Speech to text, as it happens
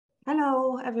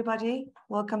Hello, everybody.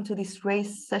 Welcome to this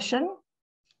race session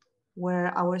where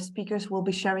our speakers will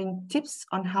be sharing tips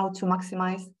on how to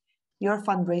maximize your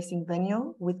fundraising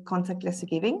venue with contactless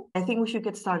giving. I think we should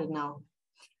get started now.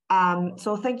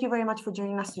 So thank you very much for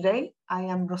joining us today. I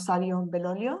am Rosario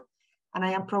Belolio, and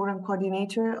I am Program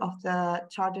Coordinator of the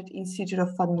Chartered Institute of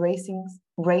Fundraising's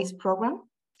RAISE program.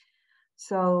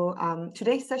 So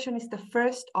today's session is the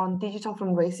first on digital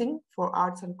fundraising for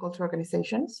arts and cultural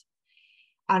organizations.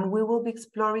 And we will be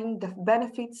exploring the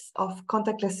benefits of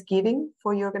contactless giving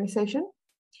for your organization.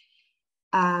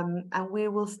 And we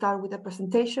will start with a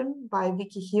presentation by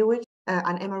Vicky Hewitt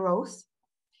and Emma Rose.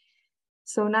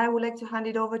 So now I would like to hand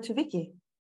it over to Vicky.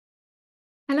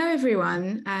 Hello,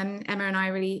 everyone. Emma and I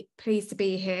are really pleased to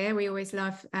be here. We always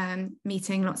love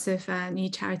meeting lots of new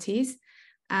charities.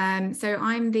 So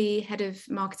I'm the head of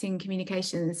marketing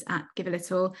communications at Give a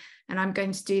Little, and I'm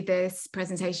going to do this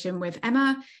presentation with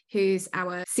Emma, who's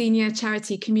our senior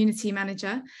charity community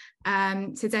manager.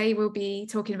 Today we'll be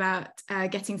talking about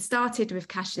getting started with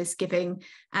cashless giving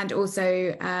and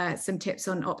also some tips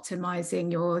on optimizing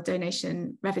your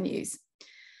donation revenues.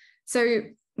 So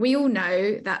we all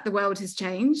know that the world has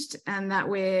changed and that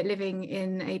we're living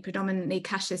in a predominantly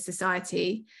cashless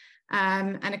society.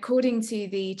 And according to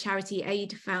the Charity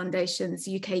Aid Foundation's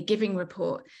UK Giving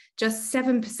Report, just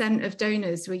 7% of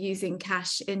donors were using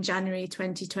cash in January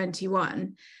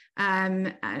 2021,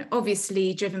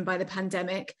 obviously driven by the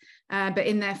pandemic. But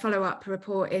in their follow-up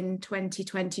report in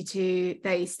 2022,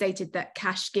 they stated that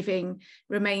cash giving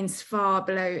remains far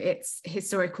below its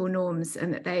historical norms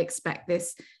and that they expect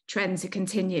this trend to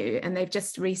continue. And they've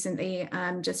just recently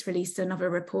just released another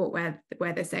report where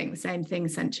they're saying the same thing,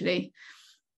 essentially.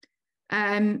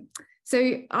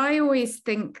 So I always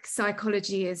think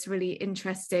psychology is really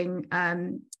interesting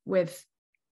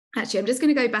actually, I'm just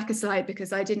going to go back a slide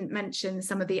because I didn't mention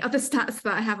some of the other stats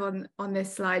that I have on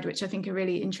this slide, which I think are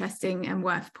really interesting and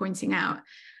worth pointing out.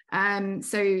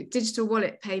 So digital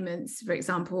wallet payments, for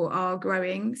example, are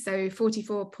growing. So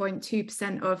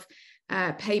 44.2% of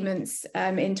payments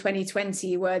in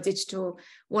 2020 were digital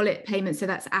wallet payments. So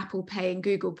that's Apple Pay and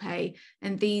Google Pay.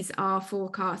 And these are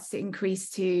forecast to increase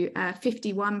to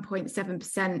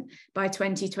 51.7% by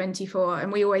 2024. And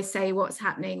we always say what's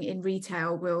happening in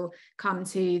retail will come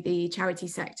to the charity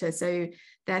sector. So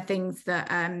they're things that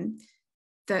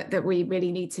that we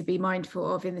really need to be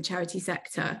mindful of in the charity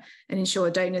sector and ensure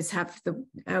donors have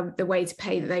the way to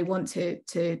pay that they want to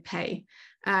pay.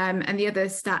 And the other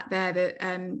stat there that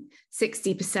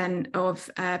 60% of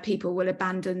people will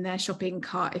abandon their shopping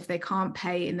cart if they can't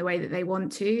pay in the way that they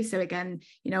want to. So again,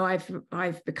 you know,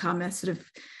 I've become a sort of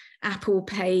Apple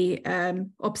Pay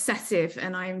obsessive,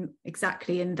 and I'm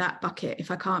exactly in that bucket.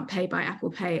 If I can't pay by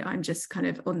Apple Pay, I'm just kind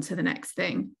of on to the next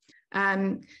thing.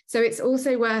 So it's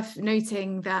also worth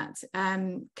noting that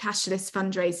cashless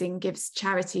fundraising gives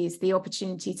charities the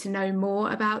opportunity to know more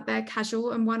about their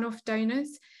casual and one-off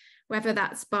donors, whether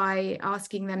that's by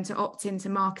asking them to opt into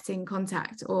marketing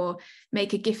contact or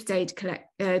make a gift aid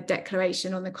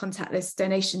declaration on the contactless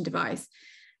donation device.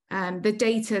 The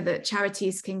data that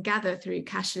charities can gather through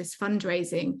cashless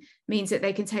fundraising means that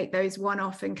they can take those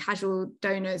one-off and casual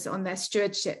donors on their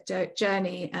stewardship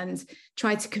journey and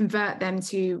try to convert them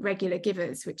to regular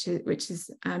givers, which is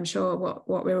I'm sure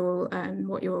what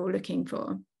you're all looking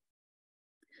for.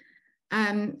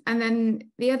 And then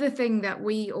the other thing that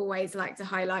we always like to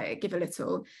highlight at Give a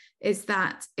Little is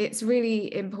that it's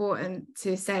really important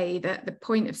to say that the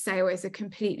point of sale is a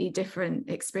completely different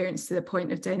experience to the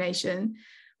point of donation.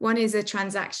 One is a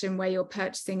transaction where you're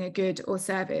purchasing a good or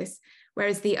service,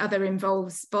 whereas the other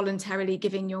involves voluntarily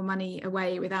giving your money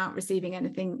away without receiving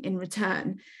anything in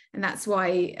return. And that's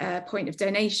why a point of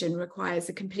donation requires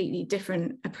a completely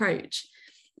different approach.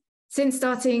 Since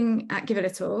starting at Give a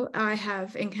Little, I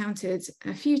have encountered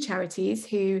a few charities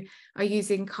who are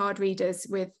using card readers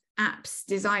with apps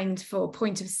designed for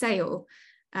point of sale,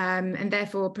 and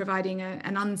therefore providing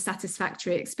an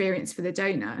unsatisfactory experience for the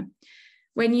donor.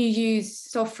 When you use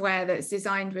software that's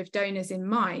designed with donors in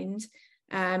mind,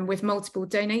 with multiple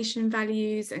donation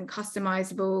values and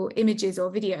customizable images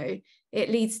or video, it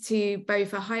leads to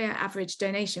both a higher average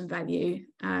donation value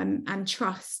and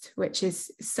trust, which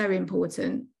is so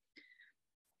important.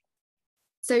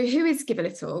 So who is Give a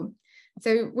Little?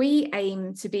 So we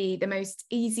aim to be the most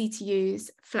easy to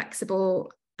use,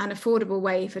 flexible and affordable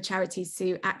way for charities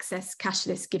to access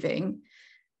cashless giving.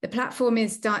 The platform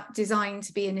is designed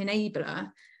to be an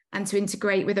enabler and to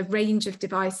integrate with a range of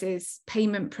devices,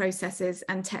 payment processes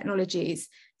and technologies,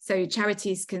 so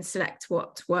charities can select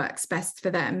what works best for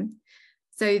them.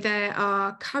 So there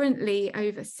are currently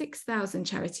over 6,000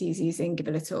 charities using Give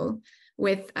a Little,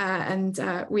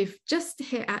 we've just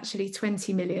hit actually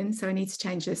 20 million. So I need to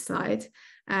change this slide.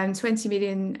 20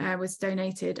 million was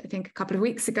donated, I think, a couple of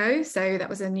weeks ago. So that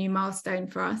was a new milestone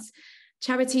for us.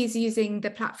 Charities using the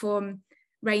platform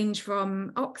range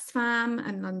from Oxfam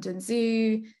and London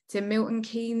Zoo to Milton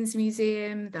Keynes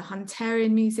Museum, the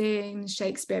Hunterian Museum,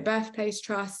 Shakespeare Birthplace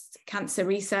Trust, Cancer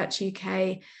Research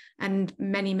UK, and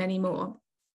many, many more.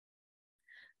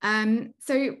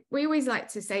 So we always like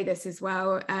to say this as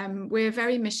well. We're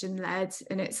very mission-led,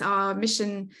 and it's our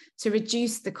mission to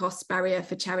reduce the cost barrier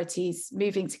for charities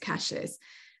moving to cashless.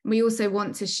 We also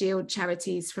want to shield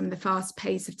charities from the fast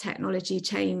pace of technology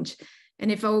change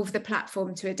and evolve the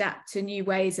platform to adapt to new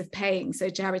ways of paying so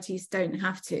charities don't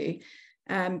have to.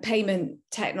 Payment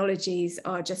technologies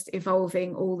are just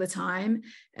evolving all the time,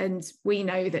 and we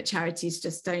know that charities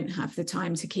just don't have the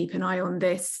time to keep an eye on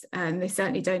this, and they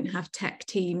certainly don't have tech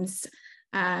teams.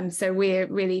 So we're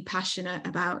really passionate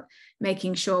about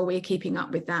making sure we're keeping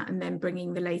up with that and then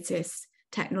bringing the latest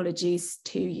technologies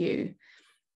to you.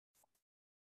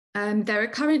 There are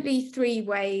currently 3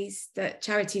 ways that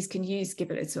charities can use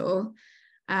Give a Little.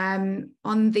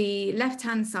 On the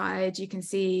left-hand side, you can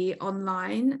see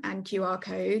online and QR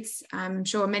codes. I'm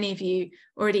sure many of you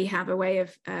already have a way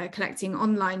of collecting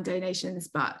online donations,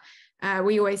 but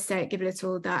we always say at Give a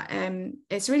Little that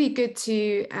it's really good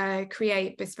to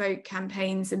create bespoke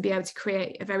campaigns and be able to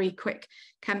create a very quick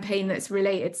campaign that's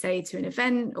related, say, to an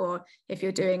event, or if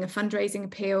you're doing a fundraising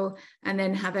appeal, and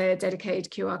then have a dedicated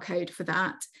QR code for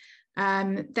that.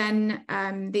 Then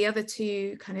the other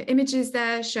 2 kind of images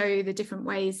there show the different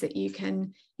ways that you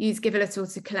can use Give a Little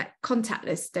to collect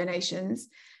contactless donations.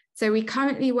 So we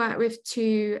currently work with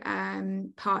 2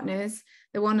 partners.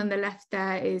 The one on the left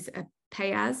there is a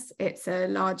Payaz. It's a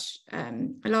large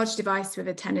device with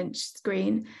a 10-inch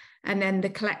screen, and then the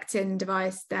Collectin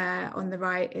device there on the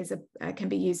right is can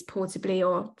be used portably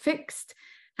or fixed.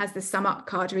 Has the SumUp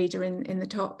card reader in the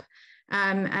top.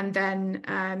 And then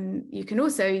you can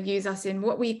also use us in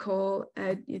what we call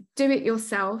a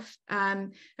do-it-yourself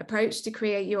approach to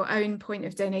create your own point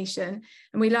of donation.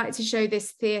 And we like to show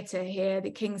this theatre here,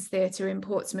 the King's Theatre in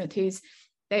Portsmouth,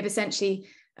 they've essentially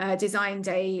designed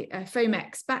a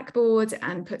Fomex backboard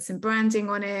and put some branding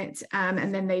on it.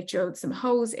 And then they've drilled some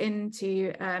holes in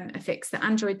to affix the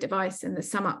Android device and the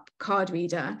SumUp card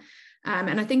reader.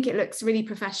 And I think it looks really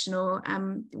professional.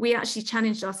 We actually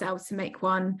challenged ourselves to make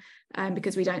one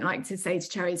because we don't like to say to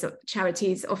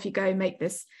charities, off you go, make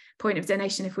this point of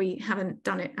donation if we haven't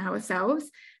done it ourselves.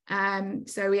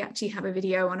 So we actually have a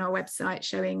video on our website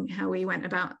showing how we went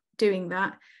about doing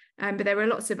that. But there are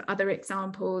lots of other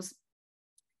examples,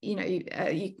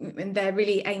 and they're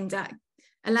really aimed at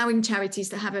allowing charities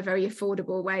to have a very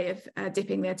affordable way of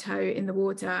dipping their toe in the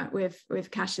water with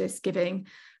cashless giving.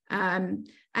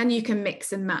 And you can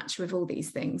mix and match with all these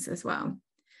things as well.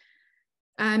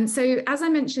 So as I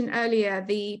mentioned earlier,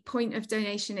 the point of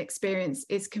donation experience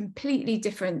is completely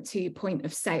different to point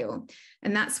of sale.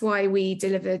 And that's why we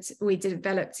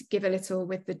developed Give a Little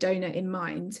with the donor in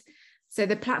mind. So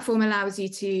the platform allows you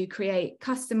to create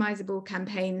customizable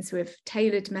campaigns with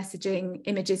tailored messaging,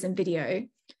 images, and video.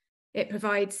 It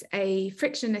provides a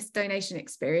frictionless donation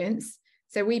experience.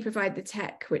 So we provide the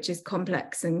tech, which is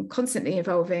complex and constantly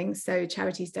evolving, so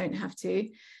charities don't have to.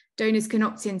 Donors can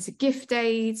opt into gift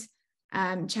aid.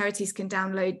 Charities can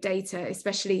download data,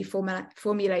 especially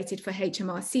formulated for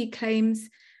HMRC claims.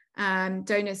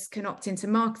 Donors can opt into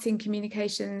marketing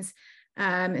communications,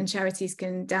 and charities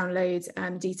can download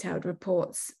detailed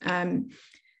reports.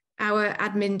 Our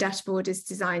admin dashboard is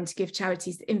designed to give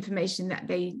charities the information that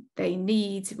they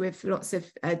need, with lots of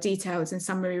details and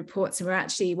summary reports. And we're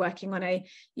actually working on a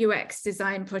UX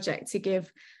design project to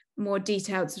give more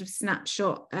detailed sort of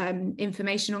snapshot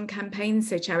information on campaigns,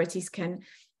 so charities can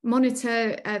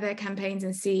monitor their campaigns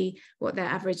and see what their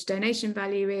average donation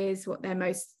value is, what their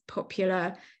most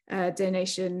popular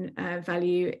donation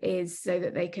value is, so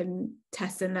that they can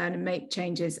test and learn and make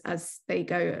changes as they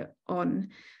go on.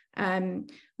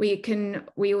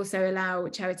 We also allow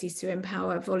charities to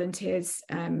empower volunteers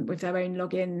with their own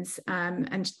logins,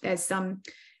 and there's some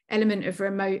element of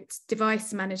remote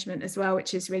device management as well,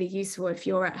 which is really useful if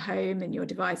you're at home and your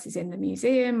device is in the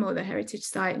museum or the heritage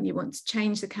site and you want to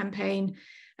change the campaign.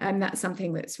 That's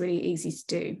something that's really easy to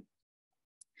do.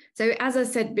 So as I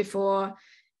said before,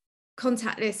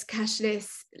 contactless,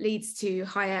 cashless leads to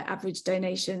higher average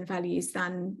donation values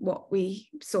than what we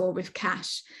saw with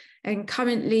cash. And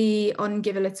currently on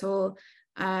Give a Little,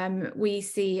 we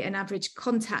see an average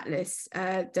contactless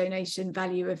donation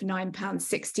value of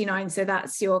 £9.69. So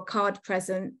that's your card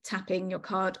present, tapping your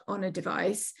card on a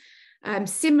device.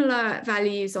 Similar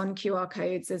values on QR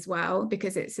codes as well,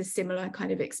 because it's a similar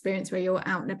kind of experience where you're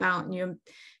out and about and you're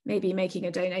maybe making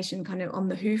a donation kind of on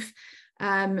the hoof.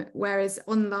 Whereas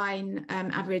online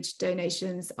average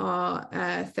donations are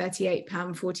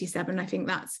 £38.47. I think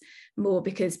that's more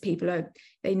because people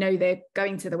they know they're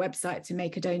going to the website to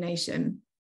make a donation.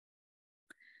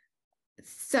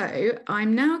 So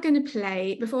I'm now going to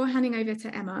play, before handing over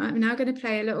to Emma, I'm now going to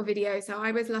play a little video. So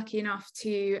I was lucky enough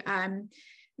to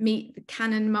meet the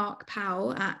Canon Mark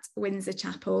Powell at Windsor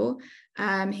Chapel.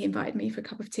 He invited me for a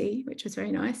cup of tea, which was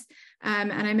very nice.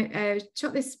 And I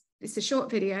shot this. It's a short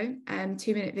video,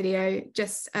 2-minute video,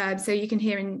 just so you can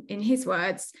hear in his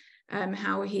words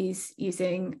how he's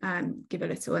using Give a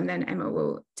Little, and then Emma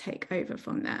will take over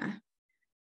from there.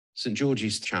 St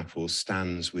George's Chapel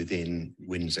stands within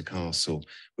Windsor Castle,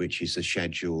 which is a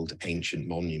scheduled ancient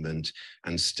monument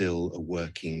and still a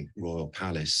working royal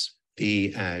palace.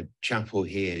 The chapel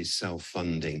here is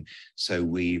self-funding, so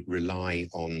we rely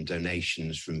on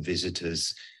donations from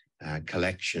visitors,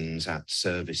 collections at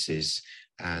services,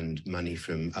 and money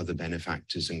from other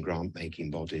benefactors and grant-making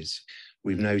bodies.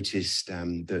 We've noticed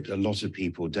that a lot of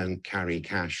people don't carry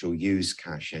cash or use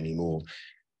cash anymore.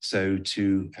 So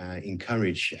to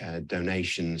encourage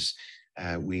donations,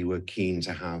 we were keen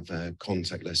to have a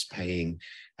contactless paying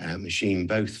machine,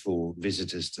 both for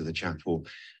visitors to the chapel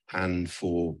and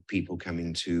for people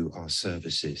coming to our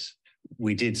services.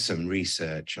 We did some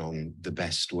research on the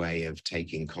best way of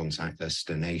taking contactless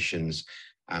donations,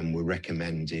 and were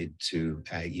recommended to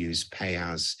use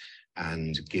Payaz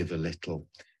and Give a Little.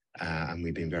 And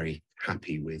we've been very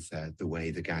happy with the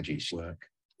way the gadgets work.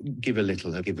 Give a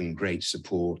Little have given great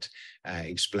support,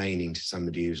 explaining to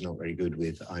somebody who's not very good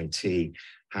with IT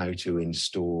how to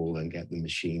install and get the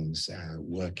machines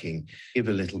working. Give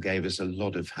a Little gave us a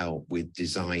lot of help with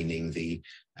designing the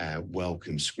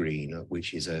welcome screen,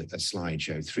 which is a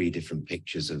slideshow, 3 different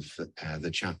pictures of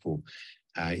the chapel.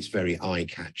 It's very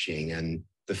eye-catching, and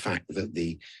the fact that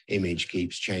the image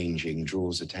keeps changing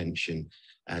draws attention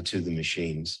to the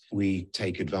machines. We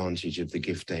take advantage of the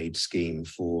gift aid scheme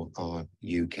for our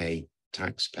UK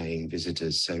tax-paying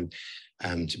visitors. So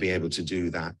to be able to do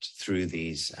that through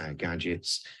these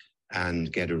gadgets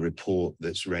and get a report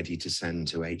that's ready to send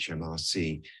to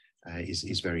HMRC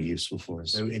is very useful for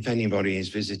us. So if anybody is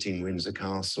visiting Windsor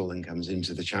Castle and comes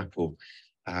into the chapel,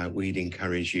 we'd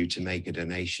encourage you to make a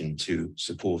donation to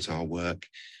support our work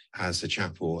as a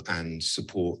chapel and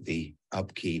support the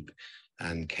upkeep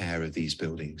and care of these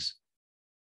buildings.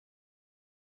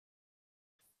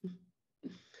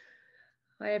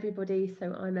 Hi everybody,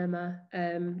 so I'm Emma.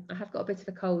 I have got a bit of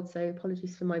a cold, so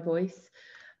apologies for my voice.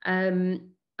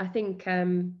 I think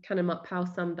Canon Mark Powell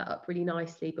summed that up really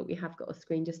nicely, but we have got a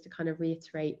screen just to kind of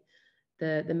reiterate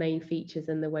the main features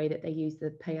and the way that they use the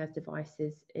Payaz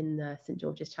devices in the St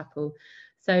George's Chapel.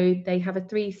 So they have a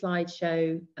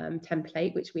 3-slideshow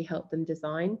template, which we helped them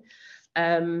design.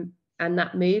 And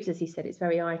that moves, as he said, it's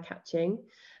very eye-catching.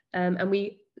 And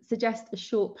we suggest a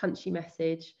short, punchy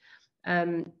message.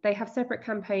 They have separate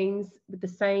campaigns with the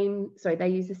same, they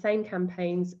use the same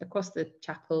campaigns across the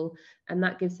chapel, and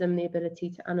that gives them the ability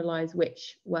to analyse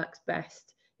which works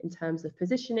best in terms of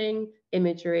positioning,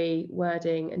 imagery,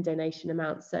 wording, and donation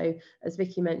amounts. So as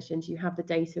Vicky mentioned, you have the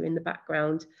data in the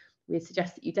background. We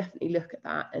suggest that you definitely look at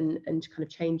that and kind of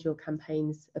change your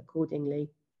campaigns accordingly.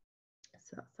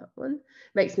 So that's that one.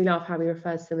 Makes me laugh how he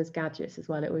refers to them as gadgets as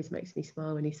well. It always makes me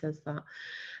smile when he says that.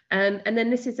 And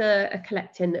then this is a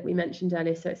collect-in that we mentioned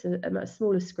earlier. So it's a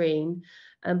smaller screen,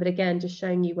 but again, just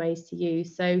showing you ways to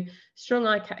use. So strong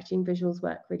eye-catching visuals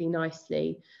work really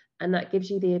nicely. And that gives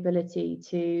you the ability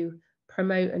to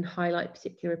promote and highlight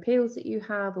particular appeals that you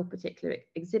have or particular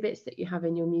exhibits that you have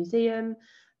in your museum,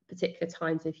 particular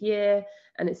times of year.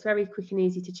 And it's very quick and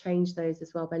easy to change those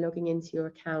as well by logging into your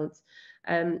account.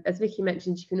 As Vicky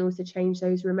mentioned, you can also change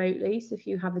those remotely. So if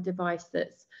you have a device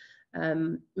that's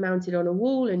mounted on a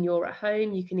wall and you're at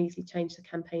home, you can easily change the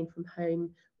campaign from home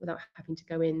without having to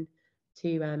go in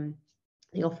to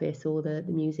the office or the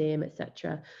museum,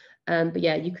 etc. But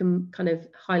yeah, you can kind of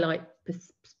highlight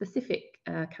specific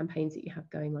campaigns that you have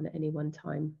going on at any one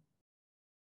time.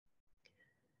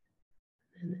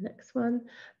 And the next one,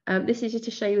 this is just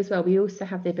to show you as well, we also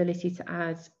have the ability to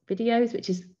add videos, which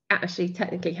is actually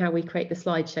technically how we create the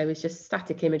slideshow, is just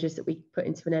static images that we put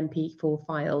into an MP4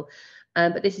 file.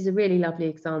 But this is a really lovely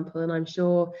example, and I'm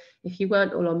sure if you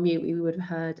weren't all on mute, we would have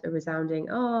heard a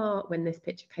resounding "ah" when this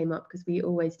picture came up, because we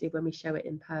always do when we show it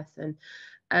in person.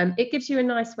 It gives you a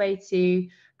nice way to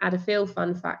add a feel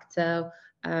fun factor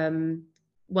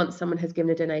once someone has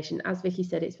given a donation. As Vicky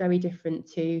said, it's very different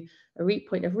to a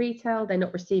point of retail. They're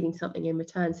not receiving something in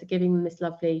return, so giving them this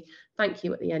lovely thank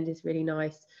you at the end is really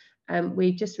nice.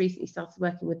 We just recently started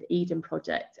working with the Eden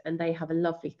Project, and they have a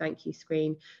lovely thank you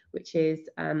screen, which is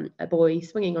a boy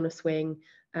swinging on a swing.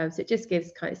 So it just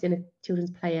gives it's in a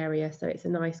children's play area, so it's a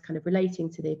nice kind of relating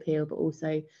to the appeal, but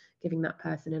also giving that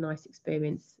person a nice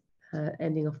experience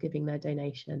ending off giving their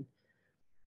donation.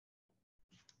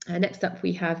 Next up,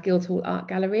 we have Guildhall Art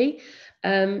Gallery.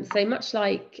 So much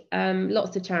like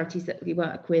lots of charities that we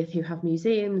work with who have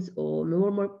museums or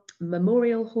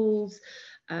memorial halls,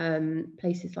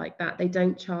 places like that, they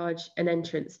don't charge an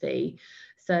entrance fee.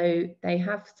 So they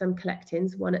have some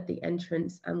collect-ins, one at the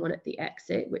entrance and one at the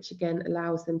exit, which again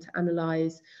allows them to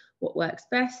analyse what works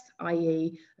best,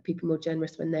 i.e. are people more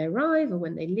generous when they arrive or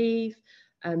when they leave?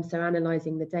 So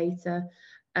analysing the data.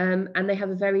 And they have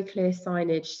a very clear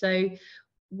signage. So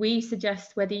we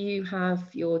suggest, whether you have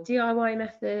your DIY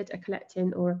method, a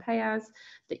collect-in or a pay-as,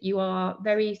 that you are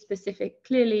very specific,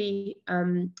 clearly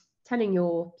telling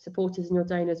your supporters and your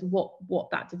donors what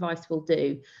that device will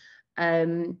do.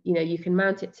 You know, you can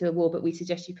mount it to a wall, but we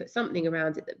suggest you put something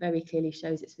around it that very clearly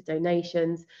shows it's for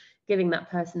donations, giving that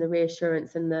person the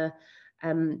reassurance and the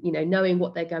you know, knowing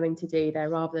what they're going to do there,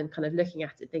 rather than kind of looking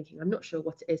at it thinking, I'm not sure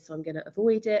what it is, so I'm going to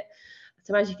avoid it.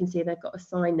 So as you can see, they've got a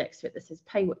sign next to it that says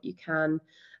pay what you can.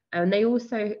 And they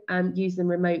also use them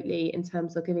remotely in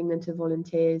terms of giving them to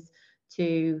volunteers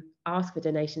to ask for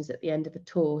donations at the end of the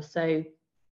tour. So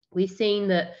we've seen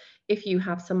that if you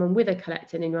have someone with a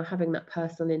collect-in and you're having that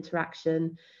personal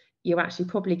interaction, you're actually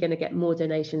probably going to get more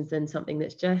donations than something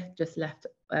that's just left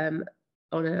on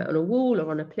a wall or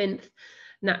on a plinth.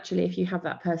 Naturally, if you have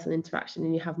that personal interaction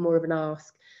and you have more of an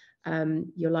ask,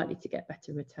 you're likely to get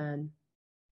better return.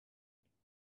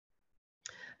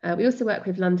 We also work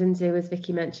with London Zoo, as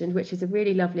Vicky mentioned, which is a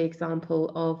really lovely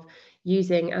example of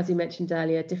using, as we mentioned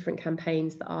earlier, different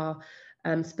campaigns that are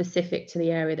specific to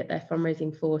the area that they're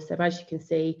fundraising for. So as you can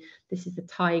see, this is the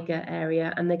tiger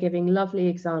area, and they're giving lovely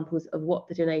examples of what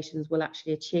the donations will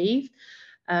actually achieve.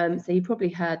 So you probably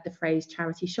heard the phrase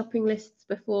charity shopping lists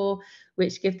before,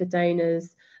 which give the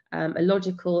donors a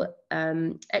logical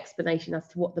explanation as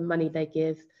to what the money they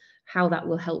give, how that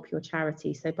will help your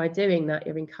charity. So by doing that,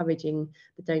 you're encouraging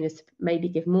the donors to maybe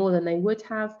give more than they would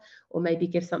have, or maybe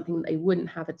give something that they wouldn't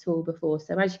have at all before.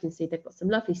 So as you can see, they've got some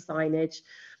lovely signage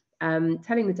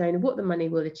telling the donor what the money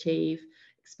will achieve,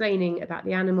 explaining about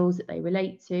the animals that they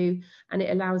relate to, and it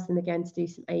allows them again to do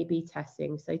some A/B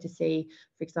testing. So to see,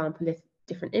 for example, if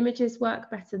different images work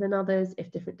better than others,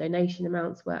 if different donation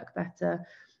amounts work better.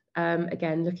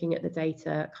 Again, looking at the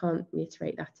data, can't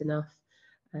reiterate that enough.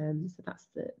 So that's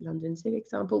the London Zoo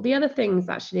example. The other things,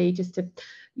 actually,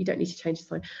 you don't need to change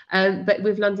the slide, but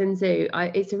with London Zoo,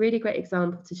 it's a really great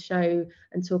example to show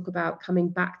and talk about coming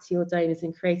back to your donors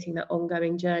and creating that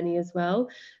ongoing journey as well.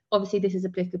 Obviously, this is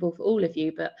applicable for all of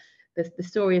you, but the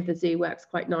story of the zoo works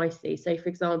quite nicely. So, for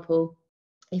example,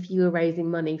 if you were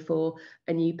raising money for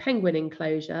a new penguin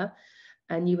enclosure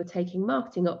and you were taking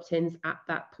marketing opt-ins at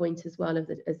that point as well as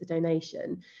a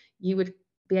donation, you would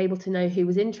be able to know who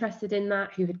was interested in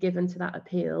that, who had given to that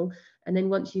appeal. And then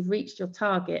once you've reached your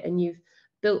target and you've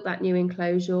built that new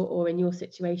enclosure, or in your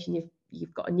situation,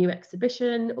 you've got a new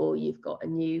exhibition, or you've got a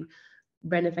new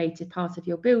renovated part of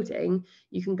your building,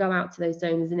 you can go out to those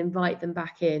donors and invite them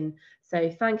back in. So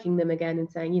thanking them again and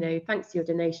saying, you know, thanks to your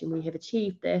donation, we have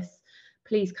achieved this.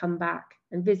 Please come back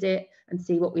and visit and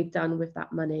see what we've done with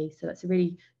that money. So that's a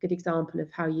really good example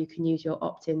of how you can use your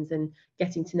opt-ins and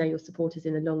getting to know your supporters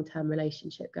in a long-term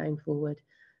relationship going forward.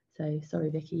 So sorry,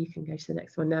 Vicky, you can go to the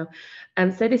next one now.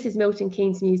 So this is Milton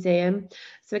Keynes Museum.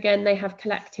 So again, they have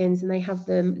collect-ins and they have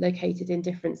them located in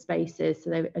different spaces. So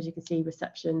they, as you can see,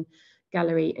 reception,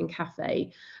 gallery and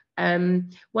cafe.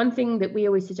 One thing that we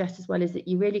always suggest as well is that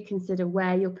you really consider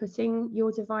where you're putting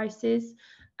your devices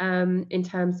in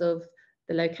terms of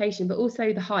the location, but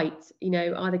also the height. You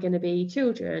know, are there going to be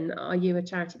children? Are you a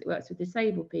charity that works with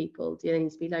disabled people? Do they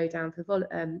need to be low down for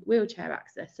wheelchair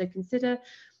access? So consider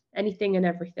anything and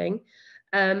everything.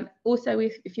 Also,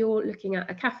 if you're looking at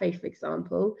a cafe, for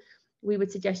example, we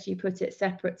would suggest you put it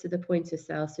separate to the point of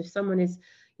sale. So if someone is,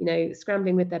 you know,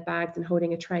 scrambling with their bags and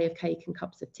holding a tray of cake and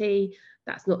cups of tea,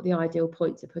 that's not the ideal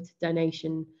point to put a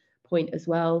donation point as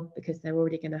well, because they're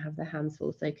already going to have their hands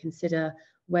full. So consider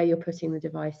where you're putting the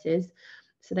devices.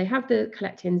 So they have the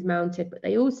collect-ins mounted, but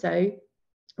they also,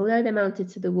 although they're mounted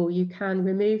to the wall, you can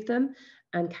remove them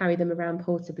and carry them around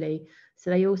portably.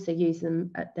 So they also use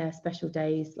them at their special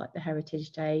days, like the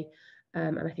Heritage Day,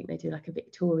 and I think they do like a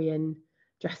Victorian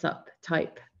dress up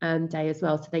type day as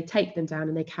well. So they take them down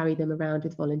and they carry them around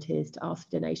with volunteers to ask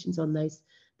for donations on those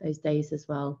days as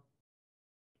well.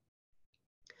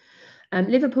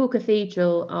 Liverpool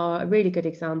Cathedral are a really good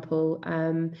example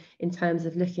in terms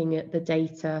of looking at the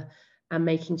data and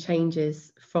making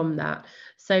changes from that.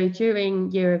 So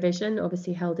during Eurovision,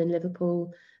 obviously held in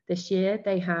Liverpool this year,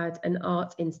 they had an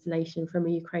art installation from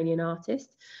a Ukrainian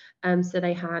artist. So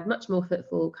they had much more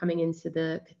footfall coming into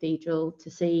the cathedral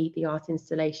to see the art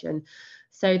installation.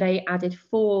 So they added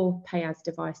 4 pay-as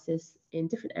devices in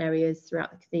different areas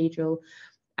throughout the cathedral.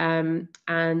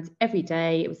 And every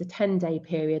day, it was a 10-day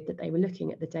period that they were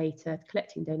looking at the data,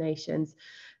 collecting donations.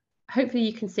 Hopefully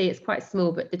you can see it's quite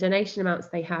small, but the donation amounts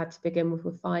they had to begin with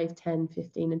were 5, 10,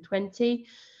 15 and 20.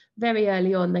 Very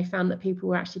early on, they found that people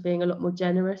were actually being a lot more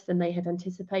generous than they had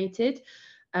anticipated,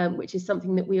 which is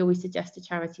something that we always suggest to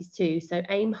charities too. So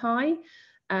aim high.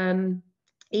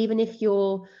 Even if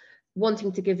you're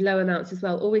wanting to give low amounts as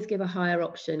well, always give a higher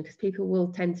option, because people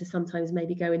will tend to sometimes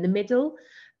maybe go in the middle.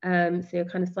 So you're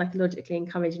kind of psychologically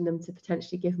encouraging them to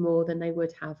potentially give more than they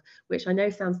would have, which I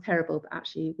know sounds terrible, but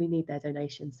actually we need their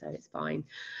donation, so it's fine.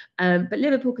 But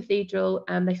Liverpool Cathedral,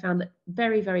 they found that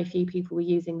very, very few people were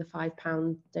using the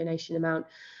 £5 donation amount.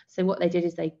 So what they did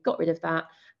is they got rid of that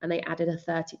and they added a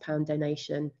 £30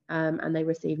 donation, and they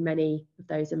received many of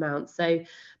those amounts. So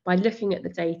by looking at the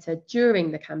data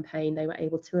during the campaign, they were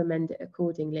able to amend it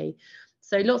accordingly.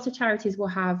 So lots of charities will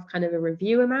have kind of a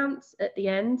review amount at the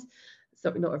end.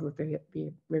 Sorry, not a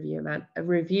review amount, a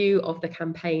review of the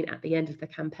campaign at the end of the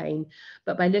campaign.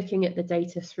 But by looking at the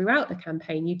data throughout the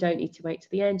campaign, you don't need to wait to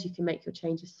the end. You can make your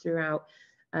changes throughout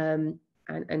and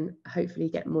hopefully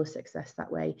get more success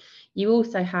that way. You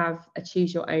also have a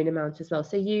choose your own amount as well.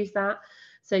 So use that.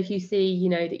 So if you see, you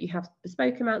know, that you have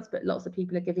bespoke amounts, but lots of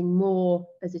people are giving more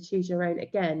as a choose your own,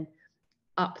 again,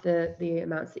 up the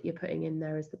amounts that you're putting in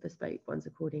there as the bespoke ones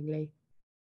accordingly.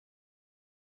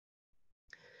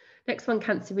 Next one,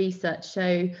 Cancer Research.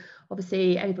 So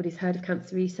obviously everybody's heard of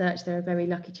Cancer Research. They're a very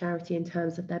lucky charity in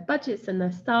terms of their budgets and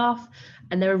their staff,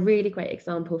 and they're a really great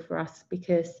example for us,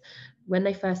 because when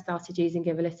they first started using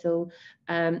Give a Little,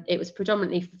 it was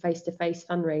predominantly for face-to-face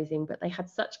fundraising, but they had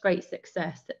such great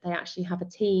success that they actually have a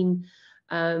team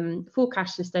for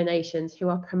cashless donations who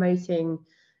are promoting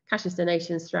cashless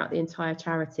donations throughout the entire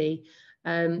charity.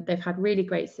 They've had really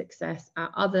great success at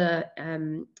other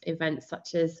events,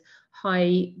 such as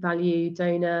high value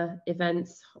donor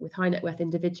events with high net worth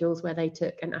individuals, where they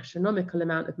took an astronomical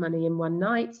amount of money in one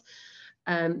night.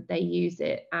 They use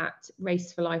it at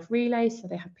Race for Life relays, so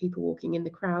they have people walking in the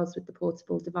crowds with the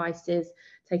portable devices,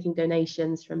 taking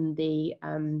donations from the,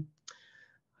 I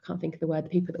can't think of the word, the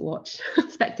people that watch,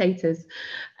 spectators.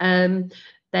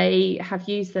 They have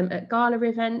used them at gala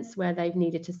events where they've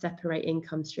needed to separate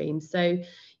income streams. So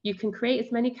you can create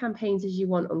as many campaigns as you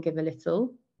want on Give a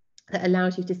Little. That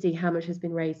allows you to see how much has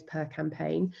been raised per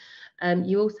campaign.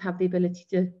 You also have the ability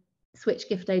to switch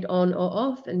gift aid on or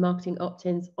off, and marketing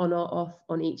opt-ins on or off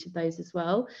on each of those as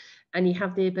well. And you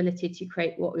have the ability to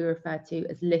create what we refer to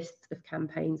as lists of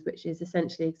campaigns, which is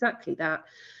essentially exactly that.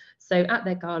 So at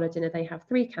their gala dinner, they have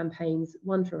 3 campaigns,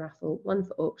 one for raffle, one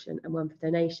for auction, and one for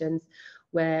donations,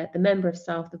 where the member of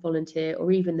staff, the volunteer,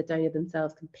 or even the donor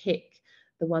themselves can pick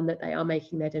the one that they are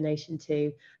making their donation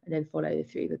to, and then follow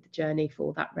through with the journey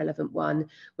for that relevant one,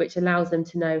 which allows them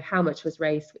to know how much was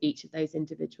raised for each of those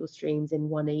individual streams in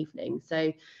one evening.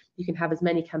 So you can have as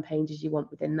many campaigns as you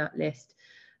want within that list.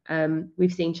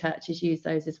 We've seen churches use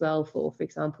those as well for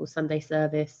example, Sunday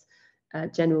service,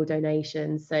 general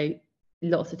donations. So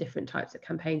lots of different types of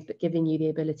campaigns, but giving you the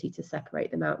ability to separate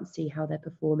them out and see how they're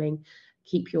performing,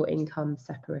 keep your income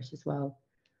separate as well.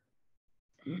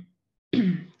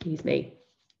 Excuse me.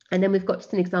 And then we've got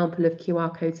just an example of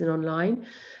QR codes and online.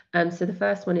 So the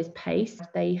first one is Pace.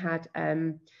 They had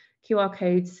QR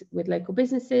codes with local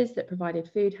businesses that provided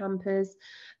food hampers,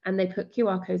 and they put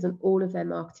QR codes on all of their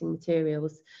marketing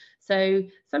materials. So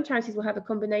some charities will have a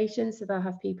combination, so they'll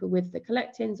have people with the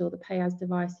collect-ins or the pay-as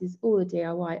devices or the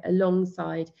DIY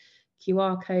alongside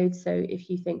QR codes. So if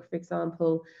you think, for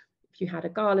example, if you had a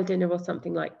gala dinner or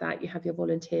something like that, you have your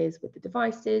volunteers with the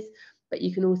devices, but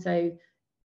you can also,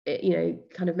 you know,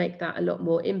 kind of make that a lot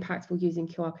more impactful using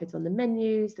QR codes on the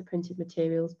menus, the printed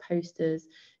materials, posters.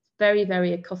 It's very,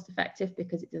 very cost effective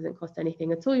because it doesn't cost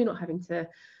anything at all. You're not having to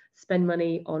spend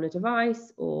money on a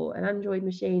device or an Android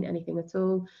machine, anything at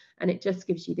all. And it just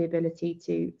gives you the ability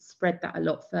to spread that a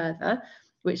lot further,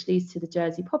 which leads to the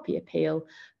Jersey Poppy appeal.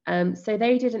 So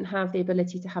they didn't have the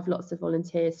ability to have lots of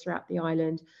volunteers throughout the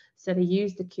island. So they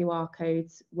used the QR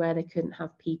codes where they couldn't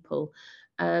have people.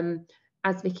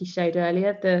 As Vicky showed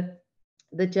earlier, the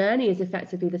The journey is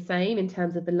effectively the same in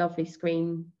terms of the lovely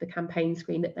screen, the campaign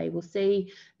screen that they will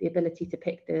see, the ability to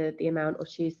pick the amount or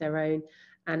choose their own.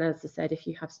 And as I said, if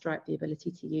you have Stripe, the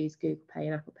ability to use Google Pay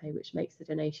and Apple Pay, which makes the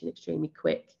donation extremely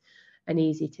quick and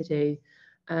easy to do.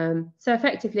 So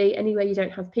effectively, anywhere you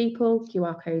don't have people,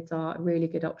 QR codes are a really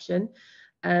good option.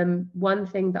 One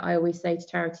thing that I always say to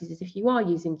charities is if you are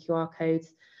using QR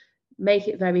codes, make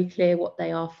it very clear what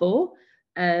they are for,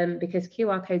 because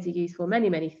QR codes are used for many,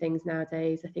 many things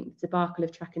nowadays. I think the debacle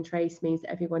of track and trace means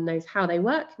that everyone knows how they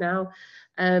work now,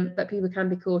 but people can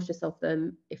be cautious of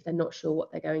them if they're not sure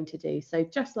what they're going to do. So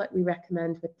just like we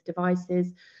recommend with the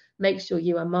devices, make sure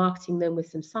you are marketing them with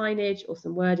some signage or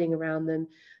some wording around them,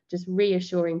 just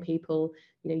reassuring people,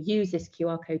 you know, use this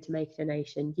QR code to make a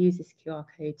donation, use this QR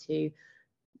code to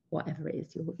whatever it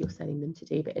is you're sending them to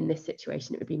do. But in this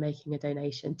situation, it would be making a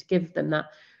donation, to give them that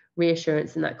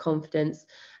reassurance and that confidence.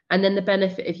 And then the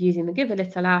benefit of using the Give a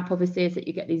Little app, obviously, is that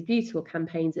you get these beautiful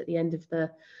campaigns at the end of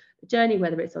the journey,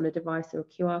 whether it's on a device or a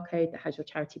QR code that has your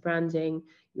charity branding,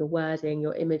 your wording,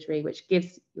 your imagery, which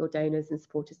gives your donors and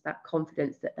supporters that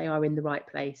confidence that they are in the right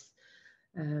place.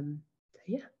 So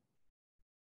yeah.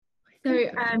 So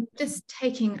just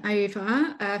taking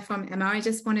over from Emma, I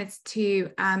just wanted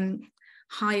to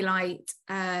highlight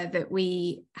that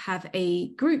we have a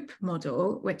group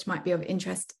model, which might be of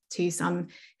interest to some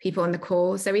people on the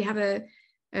call. So we have a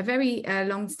very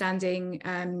long-standing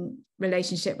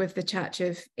relationship with the Church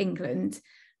of England.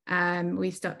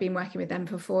 We've been working with them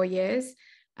for 4 years,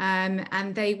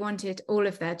 and they wanted all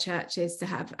of their churches to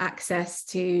have access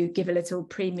to Give a Little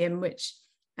Premium, which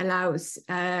allows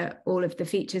all of the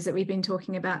features that we've been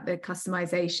talking about, the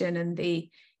customization and the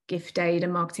gift aid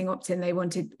and marketing opt-in. They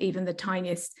wanted even the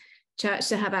tiniest church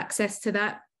to have access to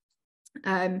that.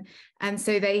 And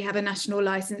so they have a national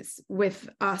license with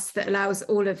us that allows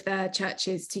all of their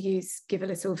churches to use Give a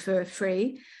Little for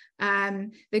free.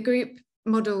 The group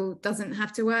model doesn't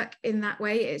have to work in that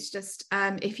way. It's just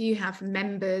if you have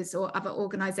members or other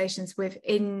organizations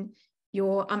within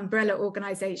your umbrella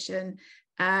organization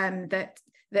that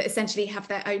essentially have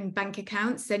their own bank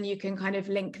accounts, then you can kind of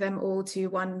link them all to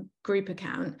one group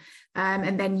account.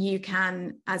 And then you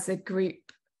can, as a group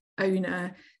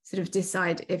owner, sort of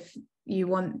decide if you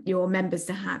want your members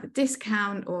to have a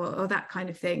discount or that kind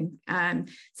of thing.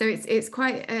 So it's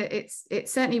quite, it's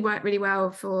certainly worked really well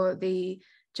for the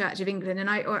Church of England. And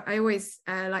I always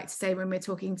like to say when we're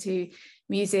talking to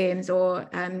museums or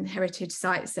heritage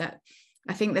sites that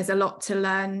I think there's a lot to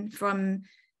learn from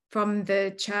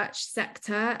the church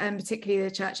sector, and particularly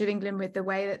the Church of England, with the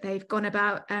way that they've gone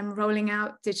about rolling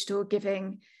out digital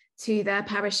giving to their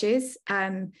parishes.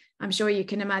 I'm sure you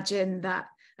can imagine that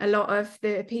a lot of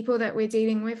the people that we're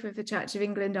dealing with the Church of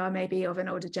England are maybe of an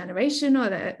older generation, or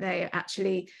that they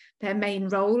actually, their main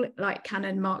role, like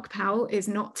Canon Mark Powell, is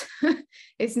not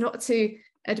it's not to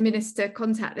administer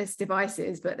contactless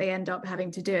devices, but they end up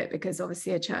having to do it because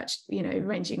obviously a church, you know,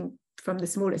 ranging from the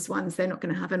smallest ones, they're not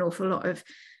going to have an awful lot of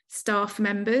staff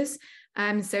members.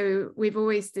 So we've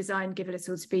always designed Give a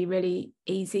Little to be really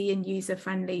easy and user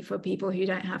friendly for people who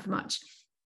don't have much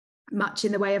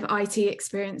in the way of IT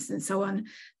experience and so on.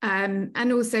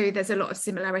 And also there's a lot of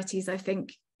similarities, I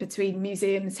think, between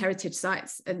museums, heritage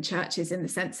sites and churches, in the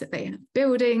sense that they have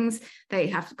buildings, they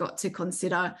have got to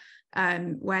consider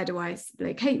where do I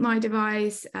locate my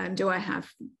device? Do I have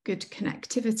good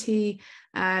connectivity?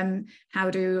 How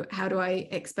do I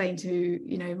explain to,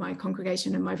 you know, my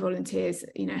congregation and my volunteers,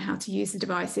 you know, how to use the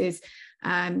devices?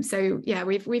 So yeah,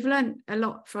 we've learned a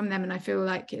lot from them, and I feel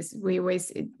like we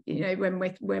always, you know, when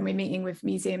we're meeting with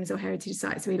museums or heritage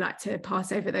sites, we like to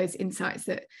pass over those insights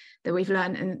that we've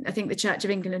learned. And I think the Church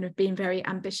of England have been very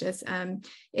ambitious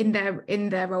in their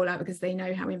rollout, because they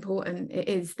know how important it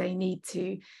is. They need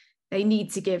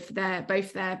to give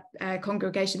both their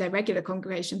congregation, their regular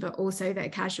congregation, but also their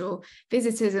casual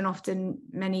visitors. And often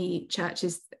many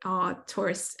churches are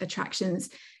tourist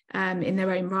attractions in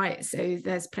their own right. So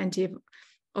there's plenty of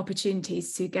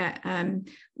opportunities to get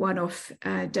one-off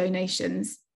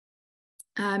donations.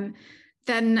 Then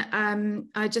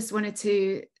I just wanted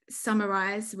to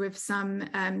summarize with some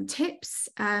tips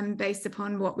based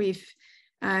upon what we've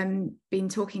been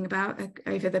talking about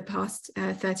over the past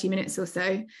 30 minutes or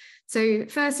so. So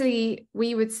firstly,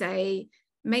 we would say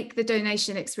make the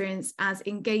donation experience as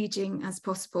engaging as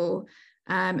possible,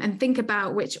 and think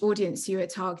about which audience you are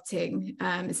targeting,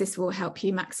 as this will help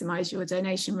you maximize your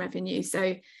donation revenue.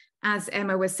 So as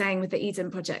Emma was saying with the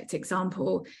Eden Project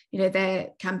example, you know, their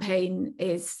campaign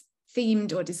is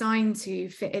themed or designed to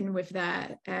fit in with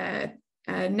their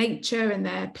nature and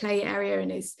their play area,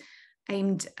 and is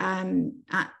aimed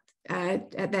at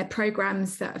their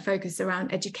programs that are focused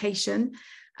around education.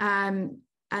 And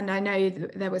I know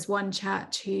there was one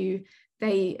church who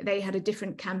they had a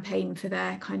different campaign for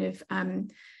their kind of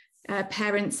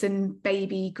parents and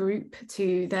baby group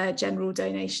to their general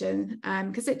donation,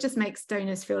 because it just makes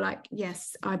donors feel like,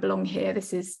 yes, I belong here.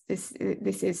 This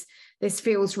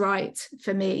feels right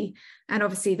for me. And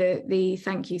obviously the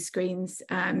thank you screens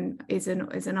is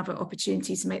another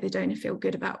opportunity to make the donor feel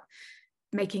good about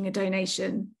making a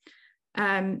donation.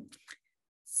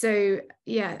 So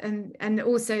yeah, and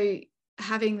also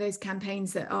having those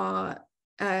campaigns that are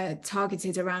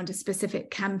targeted around a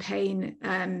specific campaign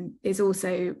is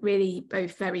also really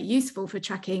both very useful for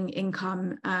tracking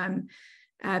income,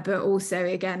 but also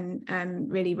again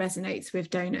really resonates with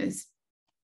donors.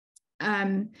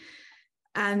 And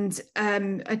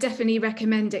I definitely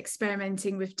recommend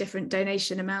experimenting with different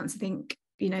donation amounts. I think,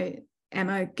 you know,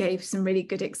 Emma gave some really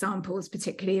good examples,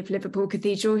 particularly of Liverpool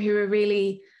Cathedral, who are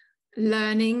really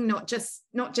learning, not just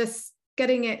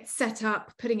getting it set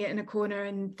up, putting it in a corner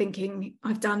and thinking,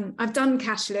 I've done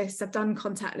cashless, I've done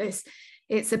contactless.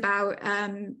 It's about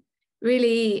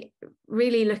really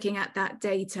looking at that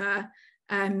data,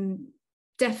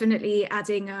 definitely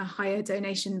adding a higher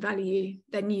donation value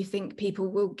than you think people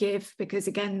will give, because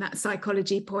again, that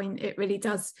psychology point, it really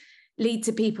does lead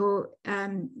to people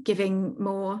giving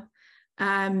more.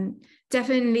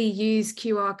 Definitely use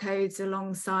QR codes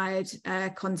alongside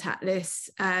contactless,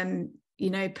 you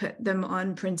know, put them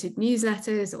on printed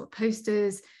newsletters or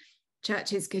posters.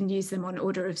 Churches can use them on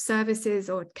order of services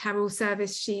or carol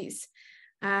service sheets,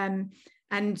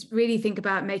 and really think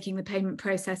about making the payment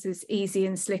process as easy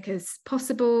and slick as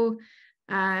possible.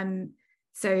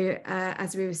 So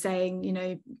as we were saying, you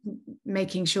know,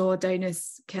 making sure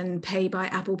donors can pay by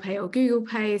Apple Pay or Google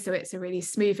Pay, so it's a really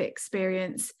smooth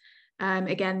experience.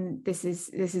 Again, this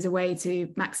is a way to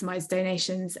maximize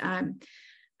donations.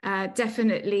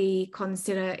 Definitely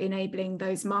consider enabling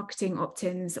those marketing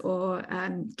opt-ins or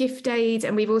gift aid.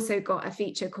 And we've also got a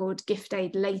feature called Gift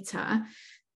Aid Later,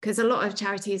 because a lot of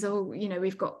charities, you know,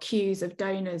 we've got queues of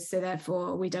donors, so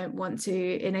therefore we don't want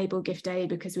to enable gift aid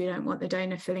because we don't want the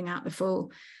donor filling out the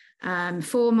full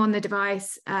form on the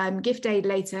device. Gift Aid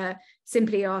Later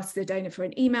simply asks the donor for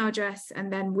an email address,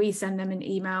 and then we send them an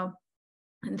email,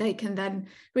 and they can then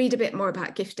read a bit more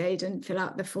about gift aid and fill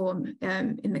out the form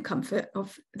in the comfort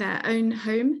of their own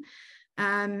home.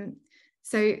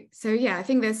 So yeah, I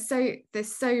think there's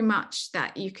so much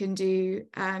that you can do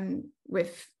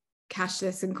with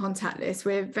cashless and contactless.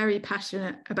 We're very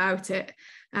passionate about it,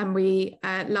 and we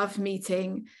love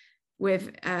meeting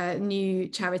with new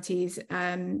charities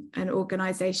and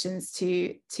organisations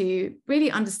to really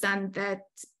understand that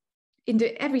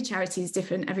every charity is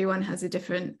different. Everyone has a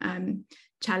different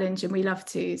challenge, and we love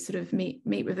to sort of meet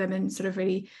with them and sort of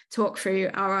really talk through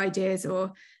our ideas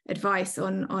or advice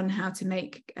on how to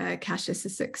make cashless a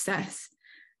success.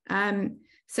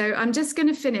 So I'm just going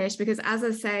to finish, because as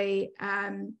I say,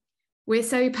 we're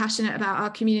so passionate about our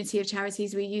community of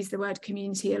charities. We use the word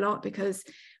community a lot because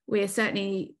we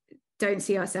certainly don't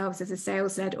see ourselves as a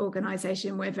sales-led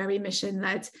organisation. We're very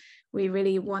mission-led. We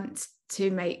really want to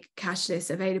make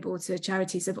cashless available to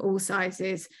charities of all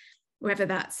sizes, whether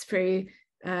that's through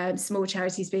small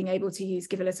charities being able to use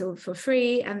Give a Little for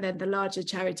free, and then the larger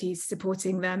charities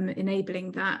supporting them,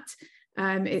 enabling that.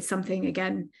 It's something,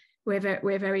 again, we're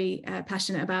very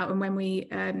passionate about. And when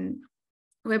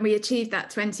we achieved that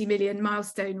 20 million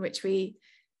milestone,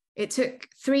 it took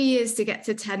 3 years to get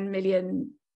to 10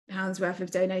 million pounds worth of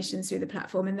donations through the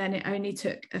platform, and then it only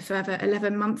took a further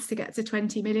 11 months to get to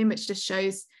 20 million, which just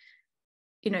shows,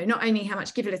 you know, not only how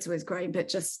much Give a Little has grown, but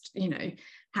just, you know,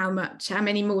 how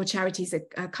many more charities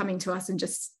are coming to us and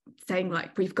just saying,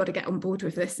 like, we've got to get on board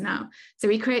with this now. So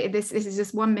we created this is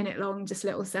just 1 minute long, just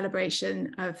little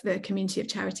celebration of the community of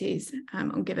charities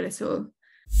on Give a Little.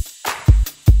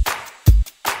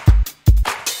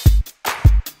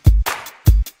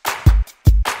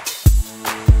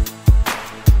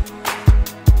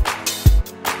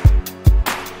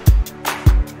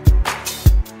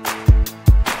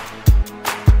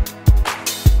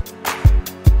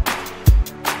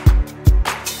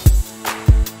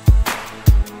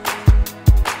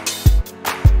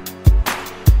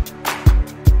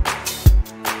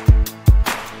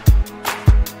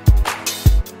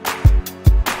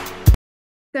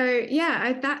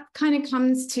 That kind of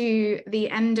comes to the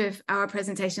end of our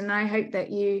presentation. And I hope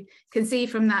that you can see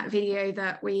from that video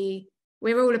that we're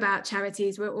all about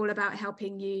charities. We're all about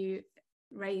helping you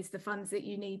raise the funds that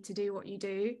you need to do what you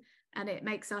do. And it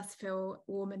makes us feel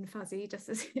warm and fuzzy, just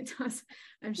as it does,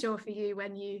 I'm sure, for you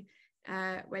when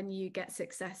you get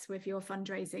success with your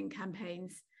fundraising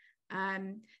campaigns.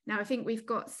 Now, I think we've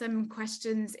got some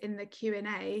questions in the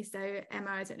Q&A. So Emma,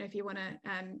 I don't know if you want to...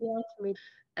 Yeah, I can read.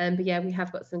 But yeah, we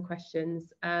have got some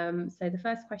questions. So the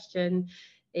first question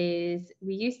is,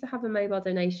 we used to have a mobile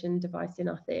donation device in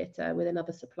our theatre with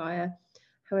another supplier.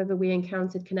 However, we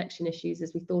encountered connection issues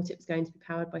as we thought it was going to be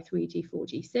powered by 3G,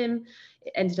 4G SIM.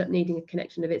 It ended up needing a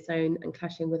connection of its own and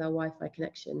clashing with our Wi-Fi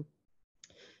connection.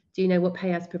 Do you know what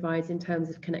Payaz provides in terms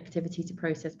of connectivity to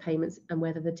process payments, and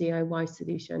whether the DIY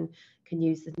solution can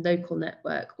use the local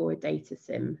network or a data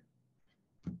SIM?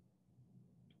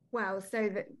 Well, so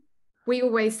that we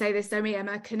always say this, don't we,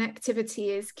 Emma? Connectivity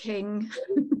is king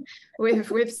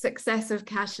with success of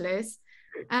cashless.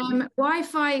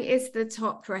 Wi-Fi is the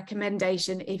top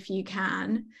recommendation if you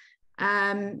can.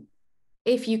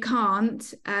 If you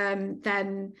can't,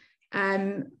 then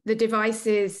the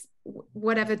devices,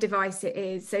 whatever device it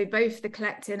is, so both the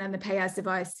Collect-In and the Payaz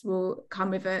device will come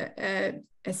with a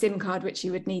SIM card which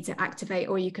you would need to activate,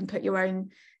 or you can put your own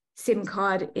SIM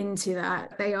card into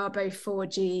that. They are both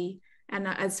 4G, and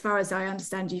as far as I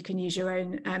understand, you can use your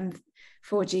own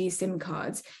 4G SIM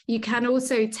cards. You can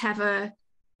also tether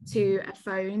to a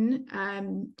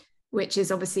phone, which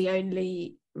is obviously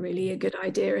only really a good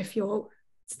idea if you're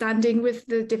standing with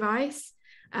the device.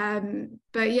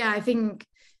 But yeah, I think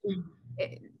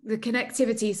the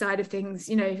connectivity side of things,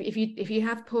 you know, if you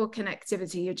have poor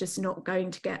connectivity, you're just not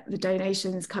going to get the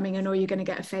donations coming in, or you're going to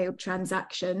get a failed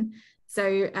transaction.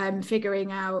 So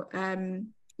figuring out,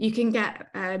 you can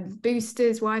get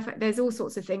boosters, Wi-Fi, there's all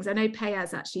sorts of things. I know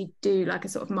Payaz actually do like a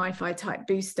sort of MiFi type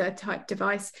booster type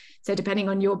device. So depending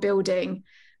on your building,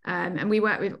 and we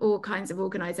work with all kinds of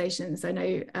organisations. I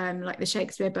know like the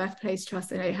Shakespeare Birthplace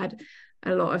Trust, I know had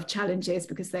a lot of challenges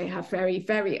because they have very,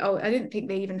 very old, I didn't think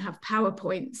they even have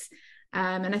PowerPoints.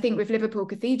 And I think with Liverpool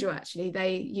Cathedral, actually,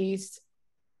 they used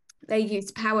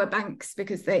power banks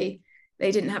because they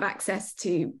didn't have access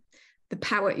to the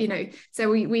power, you know. So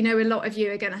we know a lot of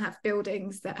you are going to have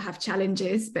buildings that have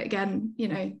challenges, but again, you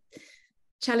know,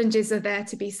 challenges are there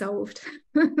to be solved.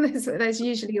 there's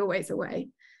usually always a way.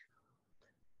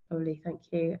 Lovely, thank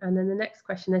you. And then the next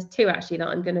question, there's two actually that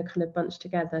I'm going to kind of bunch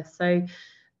together. So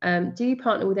do you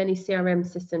partner with any CRM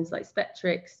systems like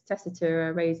Spectrix,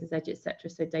 Tessitura, Razor's Edge, etc.,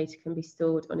 so data can be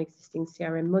stored on existing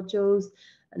CRM modules?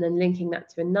 And then linking that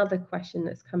to another question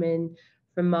that's come in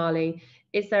from Marley,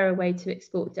 is there a way to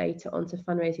export data onto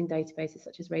fundraising databases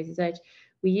such as Razor's Edge?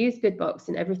 We use Goodbox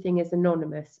and everything is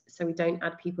anonymous, so we don't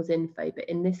add people's info, but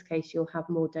in this case, you'll have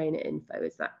more donor info.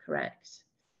 Is that correct?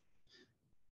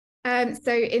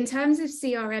 So in terms of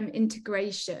CRM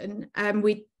integration,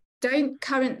 we don't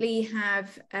currently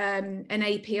have an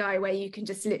API where you can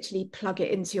just literally plug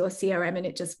it into your CRM and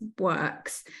it just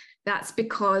works. That's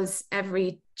because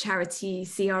every charity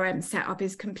CRM setup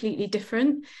is completely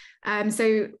different.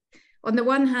 So on the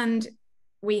one hand,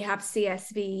 we have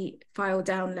CSV file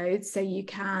downloads, so you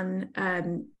can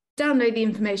download the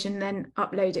information, then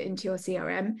upload it into your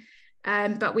CRM.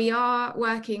 But we are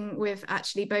working with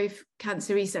actually both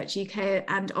Cancer Research UK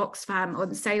and Oxfam on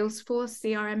Salesforce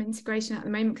CRM integration at the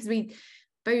moment, because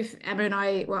both Emma and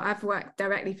I, well, I've worked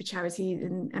directly for charities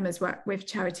and Emma's worked with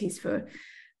charities for,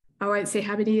 I won't say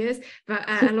how many years, but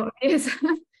a lot of years.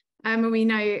 And we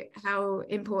know how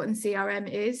important CRM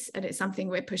is, and it's something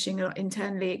we're pushing a lot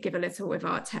internally at Give a Little with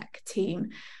our tech team.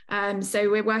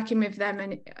 So we're working with them,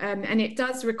 and it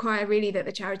does require really that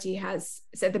the charity has,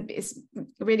 it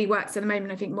really works at the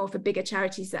moment, I think, more for bigger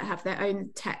charities that have their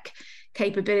own tech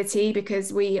capability,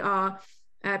 because we are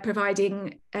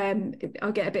providing,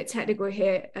 I'll get a bit technical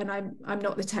here, and I'm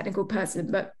not the technical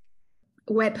person, but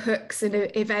webhooks and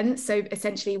events. So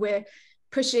essentially we're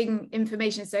pushing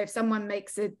information. So if someone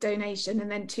makes a donation and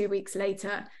then 2 weeks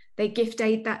later they gift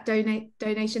aid that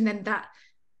donation, then that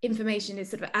information is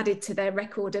sort of added to their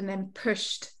record and then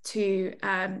pushed to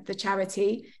the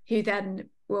charity, who then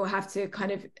will have to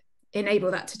kind of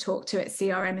enable that to talk to its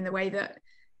CRM in the way that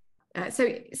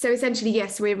so essentially,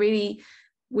 yes, we really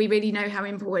know how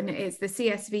important it is. The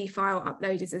CSV file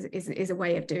upload is a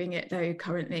way of doing it though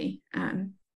currently.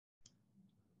 Thank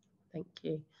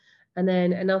you. And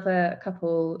then another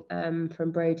couple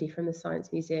from Brody from the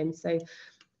Science Museum. So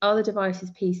are the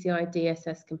devices PCI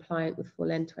DSS compliant with full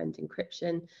end-to-end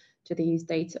encryption? Do they use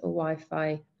data or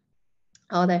Wi-Fi?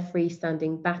 Are there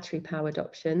freestanding battery powered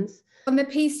options? On the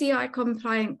PCI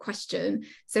compliant question,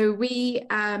 so we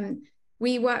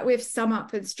work with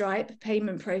SumUp and Stripe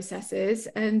payment processors,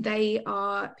 and they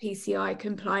are PCI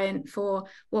compliant for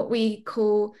what we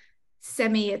call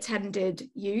semi-attended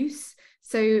use.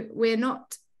 So we're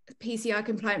not PCI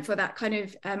compliant for that kind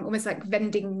of almost like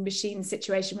vending machine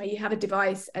situation where you have a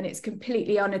device and it's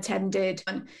completely unattended.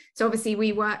 So obviously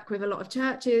we work with a lot of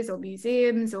churches or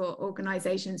museums or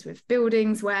organizations with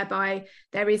buildings whereby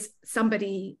there is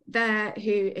somebody there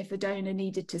who, if a donor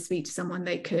needed to speak to someone,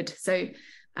 they could. So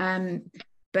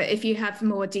but if you have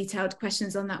more detailed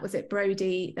questions on that, was it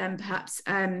Brodie, then perhaps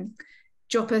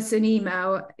drop us an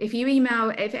email. If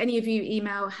any of you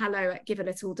email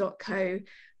hello@givealittle.co,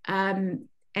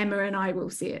 Emma and I will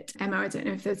see it. Emma, I don't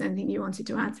know if there's anything you wanted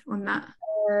to add on that.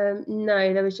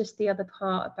 No, there was just the other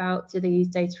part about, do they use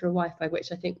data or Wi-Fi,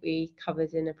 which I think we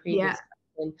covered in a previous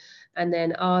question. And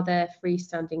then, are there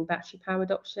freestanding battery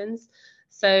powered options?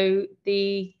 So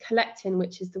the Collectin,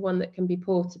 which is the one that can be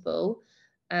portable,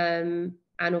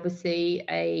 and obviously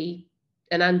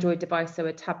an Android device, so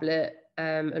a tablet,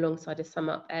 alongside a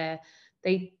SumUp Air,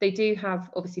 they do have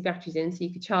obviously batteries in, so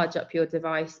you could charge up your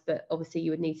device, but obviously you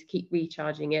would need to keep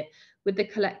recharging it. With the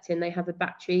Collectin, they have a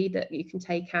battery that you can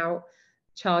take out,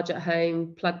 charge at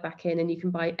home, plug back in, and you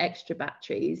can buy extra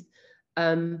batteries,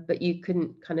 but you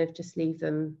couldn't kind of just leave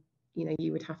them,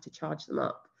 you would have to charge them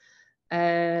up.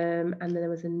 And then there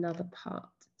was another part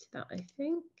to that, I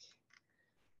think.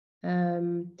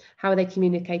 How are they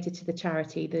communicated to the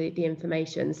charity, the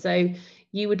information? So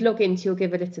you would log into your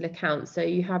Give a Little account, so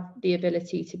you have the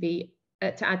ability to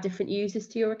add different users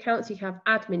to your account. So you have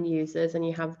admin users and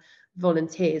you have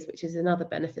volunteers, which is another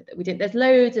benefit that we did. There's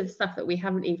loads of stuff that we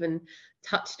haven't even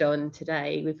touched on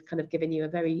today. We've kind of given you a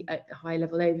very high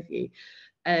level overview.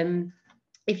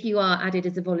 If you are added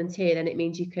as a volunteer, then it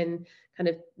means you can kind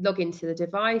of log into the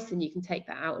device and you can take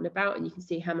that out and about, and you can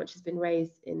see how much has been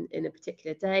raised in a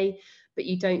particular day, but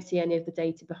you don't see any of the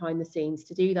data behind the scenes.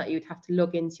 To do that, you would have to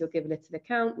log into your Give a Little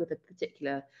account with a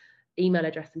particular email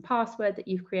address and password that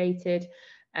you've created,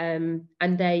 and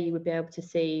there you would be able to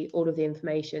see all of the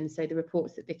information. So the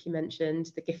reports that Vicky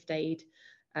mentioned, the gift aid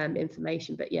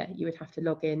information, but yeah, you would have to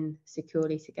log in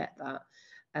securely to get that,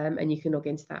 and you can log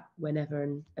into that whenever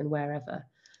and wherever.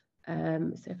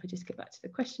 So if I just get back to the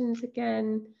questions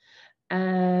again,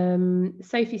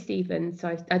 Sophie Stevens,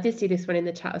 so I did see this one in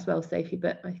the chat as well, Sophie,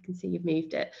 but I can see you've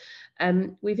moved it.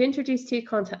 We've introduced 2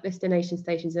 contactless donation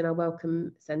stations in our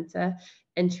welcome centre,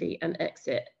 entry and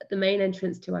exit, at the main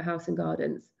entrance to our house and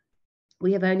gardens.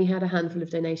 We have only had a handful of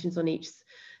donations on each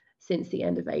since the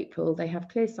end of April. They have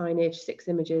clear signage, 6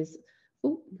 images.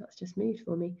 Oh, that's just moved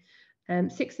for me.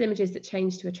 6 images that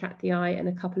change to attract the eye, and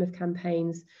a couple of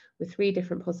campaigns with 3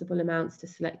 different possible amounts to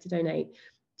select to donate.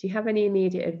 Do you have any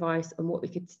immediate advice on what we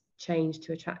could change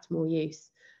to attract more use?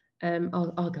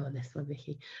 I'll go on this one,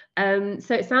 Vicky.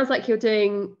 So it sounds like you're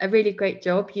doing a really great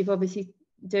job. You've obviously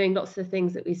doing lots of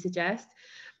things that we suggest.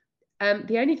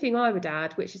 The only thing I would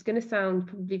add, which is going to sound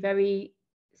probably very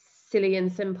silly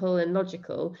and simple and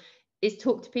logical, is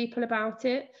talk to people about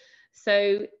it.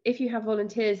 So if you have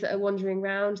volunteers that are wandering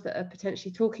around, that are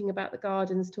potentially talking about the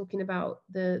gardens, talking about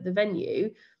the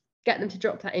venue, get them to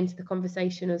drop that into the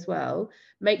conversation as well.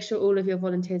 Make sure all of your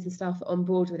volunteers and staff are on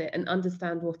board with it and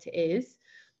understand what it is.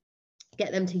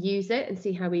 Get them to use it and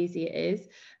see how easy it is.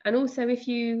 And also, if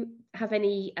you have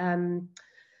any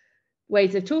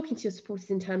ways of talking to your supporters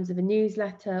in terms of a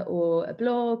newsletter or a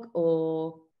blog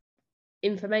or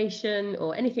information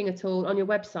or anything at all on your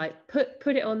website,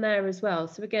 put it on there as well.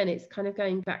 So again, it's kind of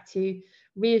going back to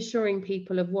reassuring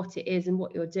people of what it is and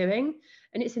what you're doing.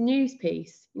 And it's a news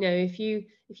piece. If you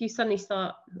start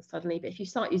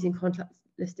using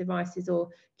contactless devices or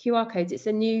QR codes, it's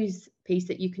a news piece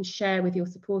that you can share with your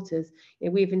supporters.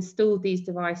 We've installed these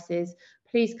devices,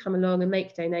 please come along and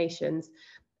make donations.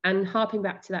 And harping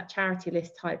back to that charity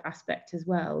list type aspect as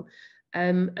well,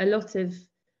 a lot of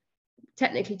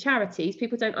technically charities,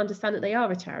 people don't understand that they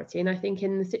are a charity. And I think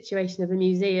in the situation of a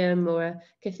museum or a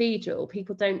cathedral,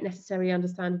 people don't necessarily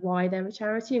understand why they're a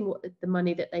charity and what the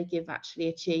money that they give actually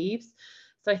achieves.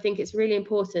 So I think it's really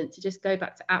important to just go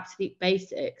back to absolute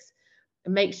basics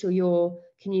and make sure you're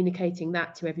communicating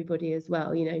that to everybody as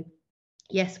well.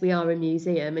 Yes, we are a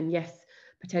museum, and yes,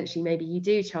 potentially maybe you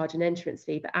do charge an entrance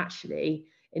fee, but actually,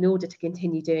 in order to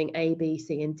continue doing A, B,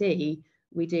 C, and D,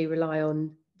 we do rely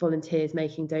on volunteers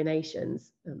making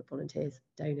donations, not volunteers,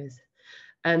 donors.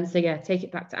 So yeah, take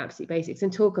it back to absolute basics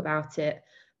and talk about it,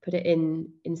 put it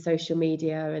in social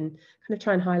media and kind of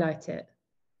try and highlight it.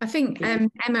 I think,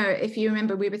 Emma, if you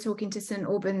remember, we were talking to St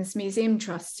Albans Museum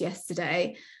Trust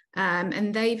yesterday,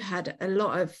 and they've had a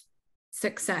lot of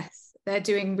success. They're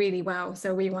doing really well.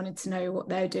 So we wanted to know what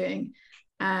they're doing.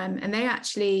 And they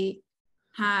actually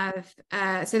have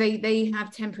so they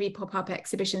have temporary pop-up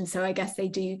exhibitions, so I guess they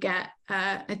do get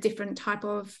a different type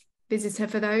of visitor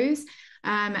for those,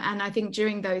 And I think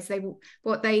during those,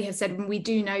 what they have said, and we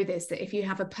do know this, that if you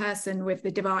have a person with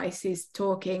the device who's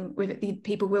talking with it, the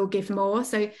people will give more.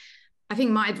 So I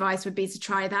think my advice would be to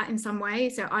try that in some way.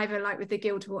 So either like with the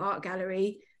Guildhall Art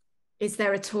Gallery, is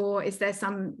there a tour? Is there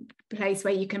some place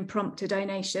where you can prompt a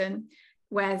donation,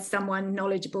 where someone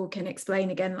knowledgeable can explain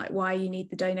again, like why you need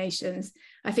the donations?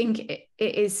 I think it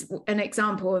is an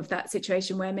example of that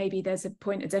situation where maybe there's a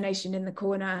point of donation in the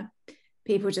corner.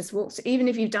 People just walk, even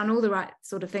if you've done all the right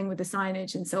sort of thing with the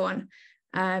signage and so on,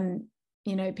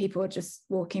 you know, people are just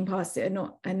walking past it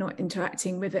and not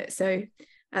interacting with it. So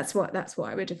that's what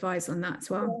I would advise on that as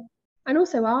well. And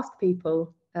also ask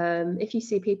people, if you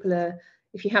see people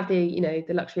if you have the, you know,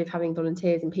 the luxury of having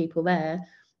volunteers and people there,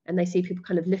 and they see people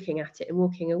kind of looking at it and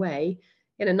walking away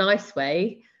in a nice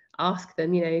way, ask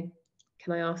them, you know,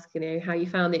 can I ask, you know, how you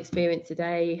found the experience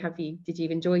today? Did you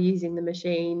enjoy using the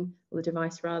machine, or the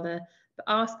device rather? But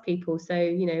ask people. So,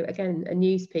 you know, again, a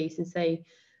news piece, and say,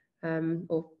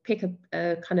 or pick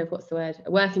a kind of, what's the word, a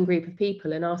working group of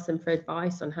people, and ask them for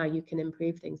advice on how you can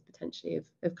improve things, potentially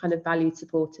of kind of valued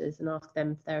supporters, and ask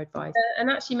them for their advice.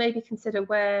 And actually maybe consider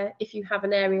where, if you have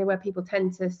an area where people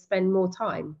tend to spend more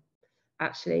time,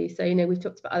 actually. So, you know, we've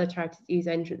talked about other charities that use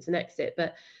entrance and exit,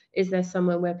 but is there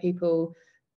somewhere where people,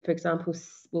 for example,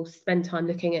 will spend time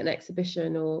looking at an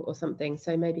exhibition or something?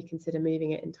 So maybe consider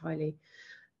moving it entirely.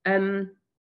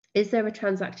 Is there a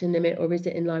transaction limit, or is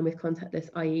it in line with contactless,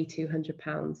 i.e.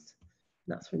 £200?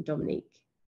 That's from Dominique.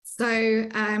 So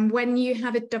when you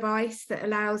have a device that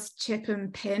allows chip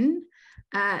and pin,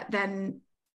 then,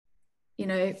 you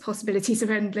know, possibilities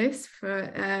are endless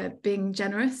for being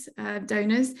generous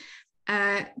donors.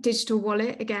 Digital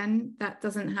wallet, again, that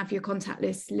doesn't have your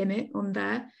contactless limit on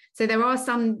there. So there are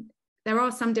some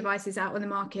devices out on the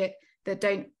market that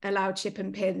don't allow chip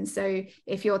and pin. So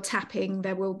if you're tapping,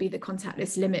 there will be the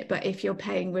contactless limit, but if you're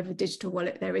paying with a digital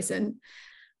wallet, there isn't.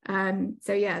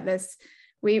 So yeah,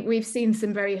 we've seen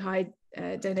some very high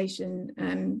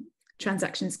donation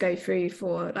transactions go through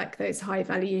for like those high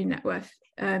value net worth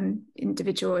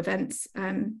individual events,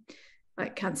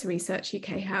 like Cancer Research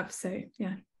UK have. So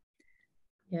yeah.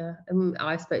 Yeah,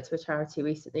 I spoke to a charity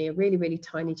recently, a really, really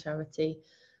tiny charity,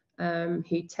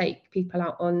 who take people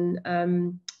out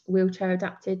on wheelchair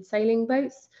adapted sailing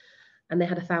boats, and they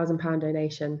had £1,000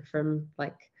 donation from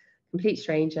like complete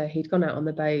stranger who'd gone out on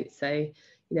the boat. So,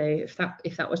 you know,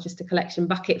 if that was just a collection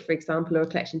bucket, for example, or a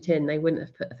collection tin, they wouldn't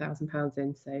have put £1,000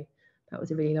 in. So that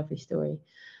was a really lovely story.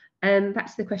 Back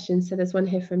to the question. So there's one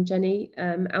here from Jenny.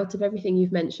 Out of everything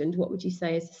you've mentioned, what would you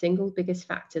say is the single biggest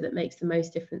factor that makes the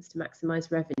most difference to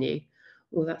maximise revenue?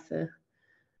 Well, that's a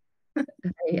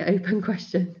very open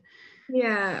question.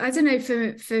 Yeah, I don't know.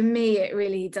 For me, it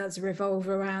really does revolve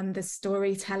around the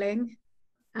storytelling.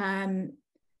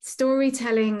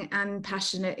 Storytelling and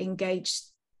passionate, engaged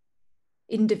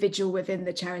individual within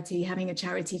the charity, having a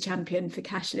charity champion for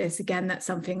cashless. Again, that's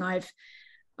something I've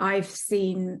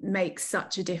seen makes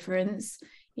such a difference.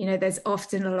 You know, there's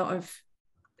often a lot of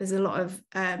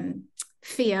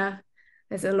fear.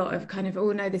 There's a lot of kind of,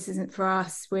 oh no, this isn't for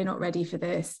us, we're not ready for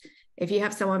this. If you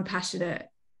have someone passionate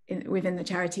within the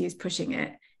charity who's pushing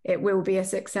it, it will be a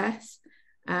success.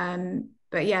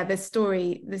 But yeah, the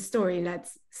story-led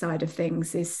side of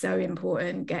things is so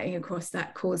important, getting across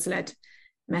that cause-led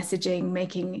messaging,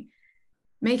 making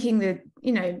the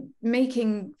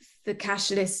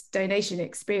cashless donation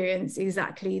experience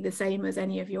exactly the same as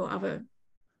any of your other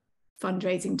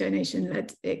fundraising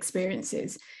donation-led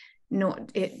experiences,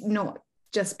 not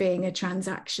just being a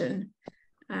transaction.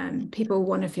 People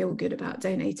want to feel good about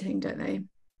donating, don't they?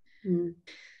 Mm.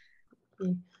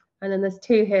 Yeah. And then there's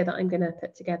two here that I'm going to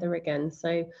put together again.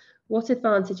 So what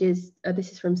advantages,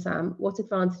 this is from Sam, what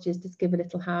advantages does Give a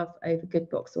Little have over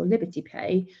Goodbox or Liberty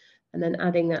Pay? And then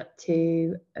adding that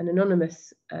to an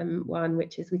anonymous one,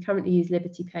 which is, we currently use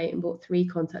Liberty Pay and bought 3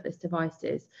 contactless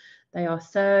devices. They are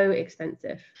so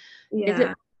expensive. Yeah. Is it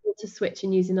possible to switch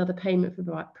and use another payment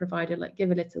provider like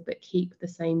Give a Little, but keep the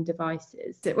same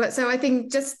devices? So I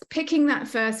think just picking that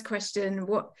first question,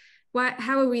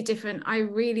 how are we different? I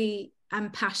really am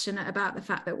passionate about the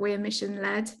fact that we're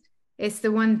mission-led. It's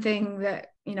the one thing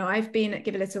that, you know, I've been at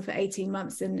Give a Little for 18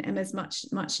 months and Emma's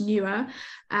much newer,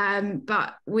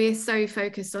 but we're so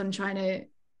focused on trying to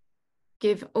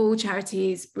give all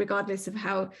charities, regardless of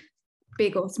how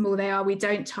big or small they are, we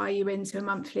don't tie you into a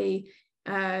monthly,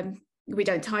 we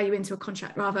don't tie you into a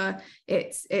contract, rather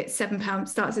it's £7,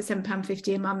 starts at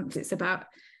 £7.50 a month. It's about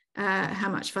how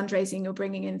much fundraising you're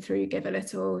bringing in through Give a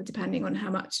Little, depending on how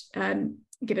much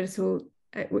Give a Little,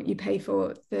 what you pay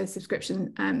for the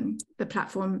subscription, the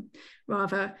platform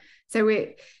rather. So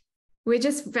We're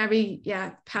just very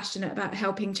passionate about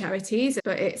helping charities,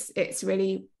 but it's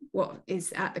really what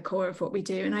is at the core of what we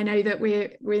do. And I know that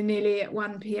we're nearly at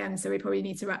 1 p.m, so we probably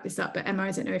need to wrap this up. But Emma,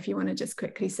 I don't know if you want to just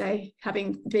quickly say,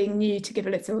 being new to Give a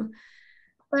Little.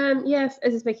 Yes,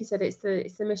 as Vicky said, it's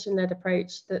the mission-led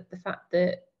approach. That the fact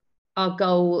that our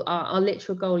goal, our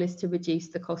literal goal, is to reduce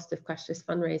the cost of cashless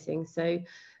fundraising. So,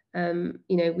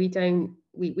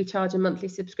 we charge a monthly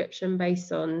subscription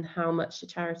based on how much the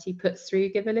charity puts through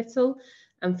Give a Little,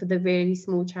 and for the really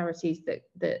small charities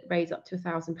that raise up to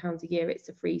 £1,000 a year, it's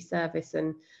a free service.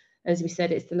 And as we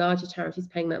said, it's the larger charities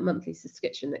paying that monthly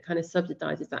subscription that kind of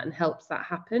subsidises that and helps that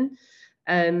happen.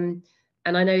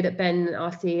 And I know that Ben,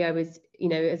 our CEO, is,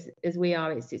 as we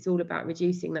are, it's all about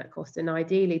reducing that cost. And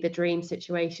ideally, the dream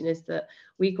situation is that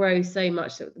we grow so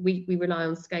much that we rely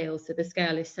on scale. So the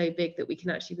scale is so big that we can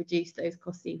actually reduce those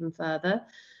costs even further.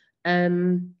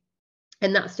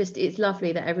 And that's it's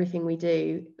lovely that everything we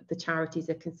do, the charities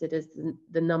are considered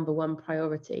the number one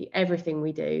priority, everything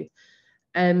we do.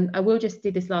 I will just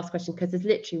do this last question because there's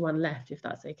literally one left, if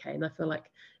that's okay. And I feel like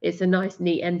it's a nice,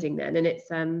 neat ending then. And it's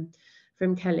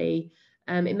from Kelly.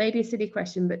 It may be a silly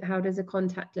question, but how does a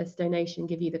contactless donation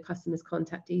give you the customer's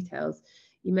contact details?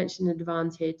 You mentioned an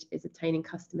advantage is obtaining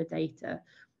customer data.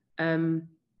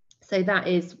 So that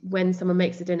is when someone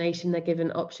makes a donation, they're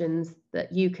given options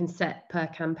that you can set per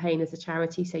campaign as a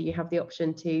charity. So you have the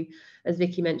option to, as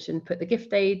Vicky mentioned, put the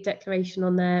gift aid declaration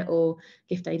on there or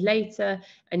gift aid later.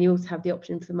 And you also have the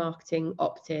option for marketing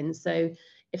opt-in. So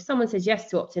if someone says yes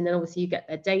to opt-in, then obviously you get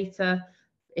their data.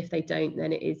 If they don't,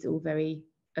 then it is all very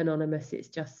anonymous. It's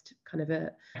just kind of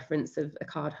a reference of a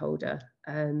card holder.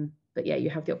 But yeah, you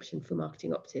have the option for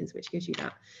marketing opt-ins, which gives you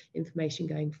that information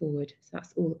going forward. So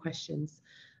that's all the questions.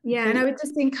 Yeah, and I would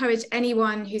just encourage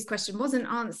anyone whose question wasn't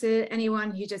answered, anyone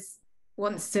who just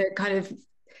wants to kind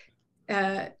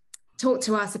of talk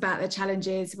to us about their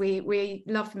challenges. We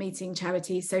love meeting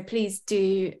charities, so please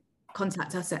do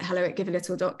contact us at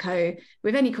hello@givealittle.co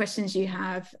with any questions you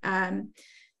have. And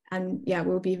yeah,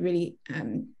 we'll be really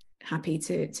happy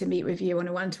to meet with you on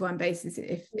a one-to-one basis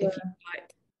if you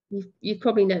like. You've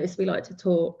probably noticed we like to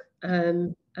talk,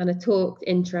 and a talk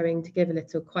introing to Give a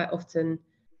Little quite often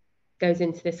goes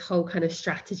into this whole kind of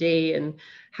strategy and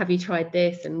have you tried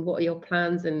this and what are your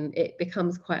plans, and it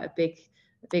becomes quite a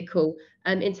big call.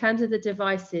 In terms of the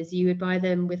devices, you would buy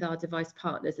them with our device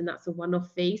partners, and that's a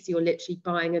one-off fee, so you're literally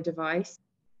buying a device.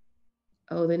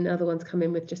 Oh, then other ones come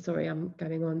in with just, sorry, I'm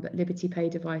going on, but Liberty Pay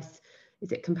device,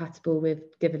 is it compatible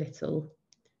with Give a Little?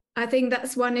 I think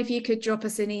that's one. If you could drop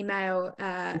us an email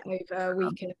over,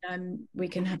 we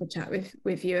can have a chat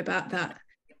with you about that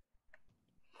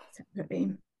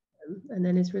separately. And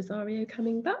then is Rosario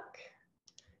coming back?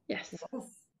 Yes.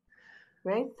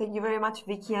 Great. Thank you very much,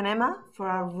 Vicky and Emma, for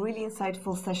a really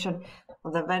insightful session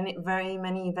on the very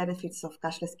many benefits of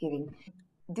cashless giving.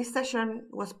 This session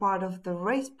was part of the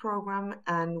RAISE program,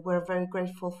 and we're very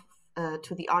grateful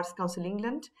to the Arts Council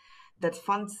England that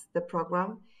funds the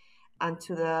program, and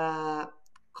to the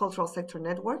Cultural Sector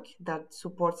Network that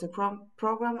supports the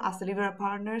program as delivery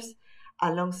partners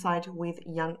alongside with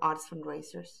young arts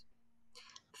fundraisers.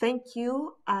 Thank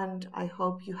you, and I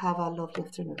hope you have a lovely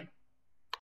afternoon.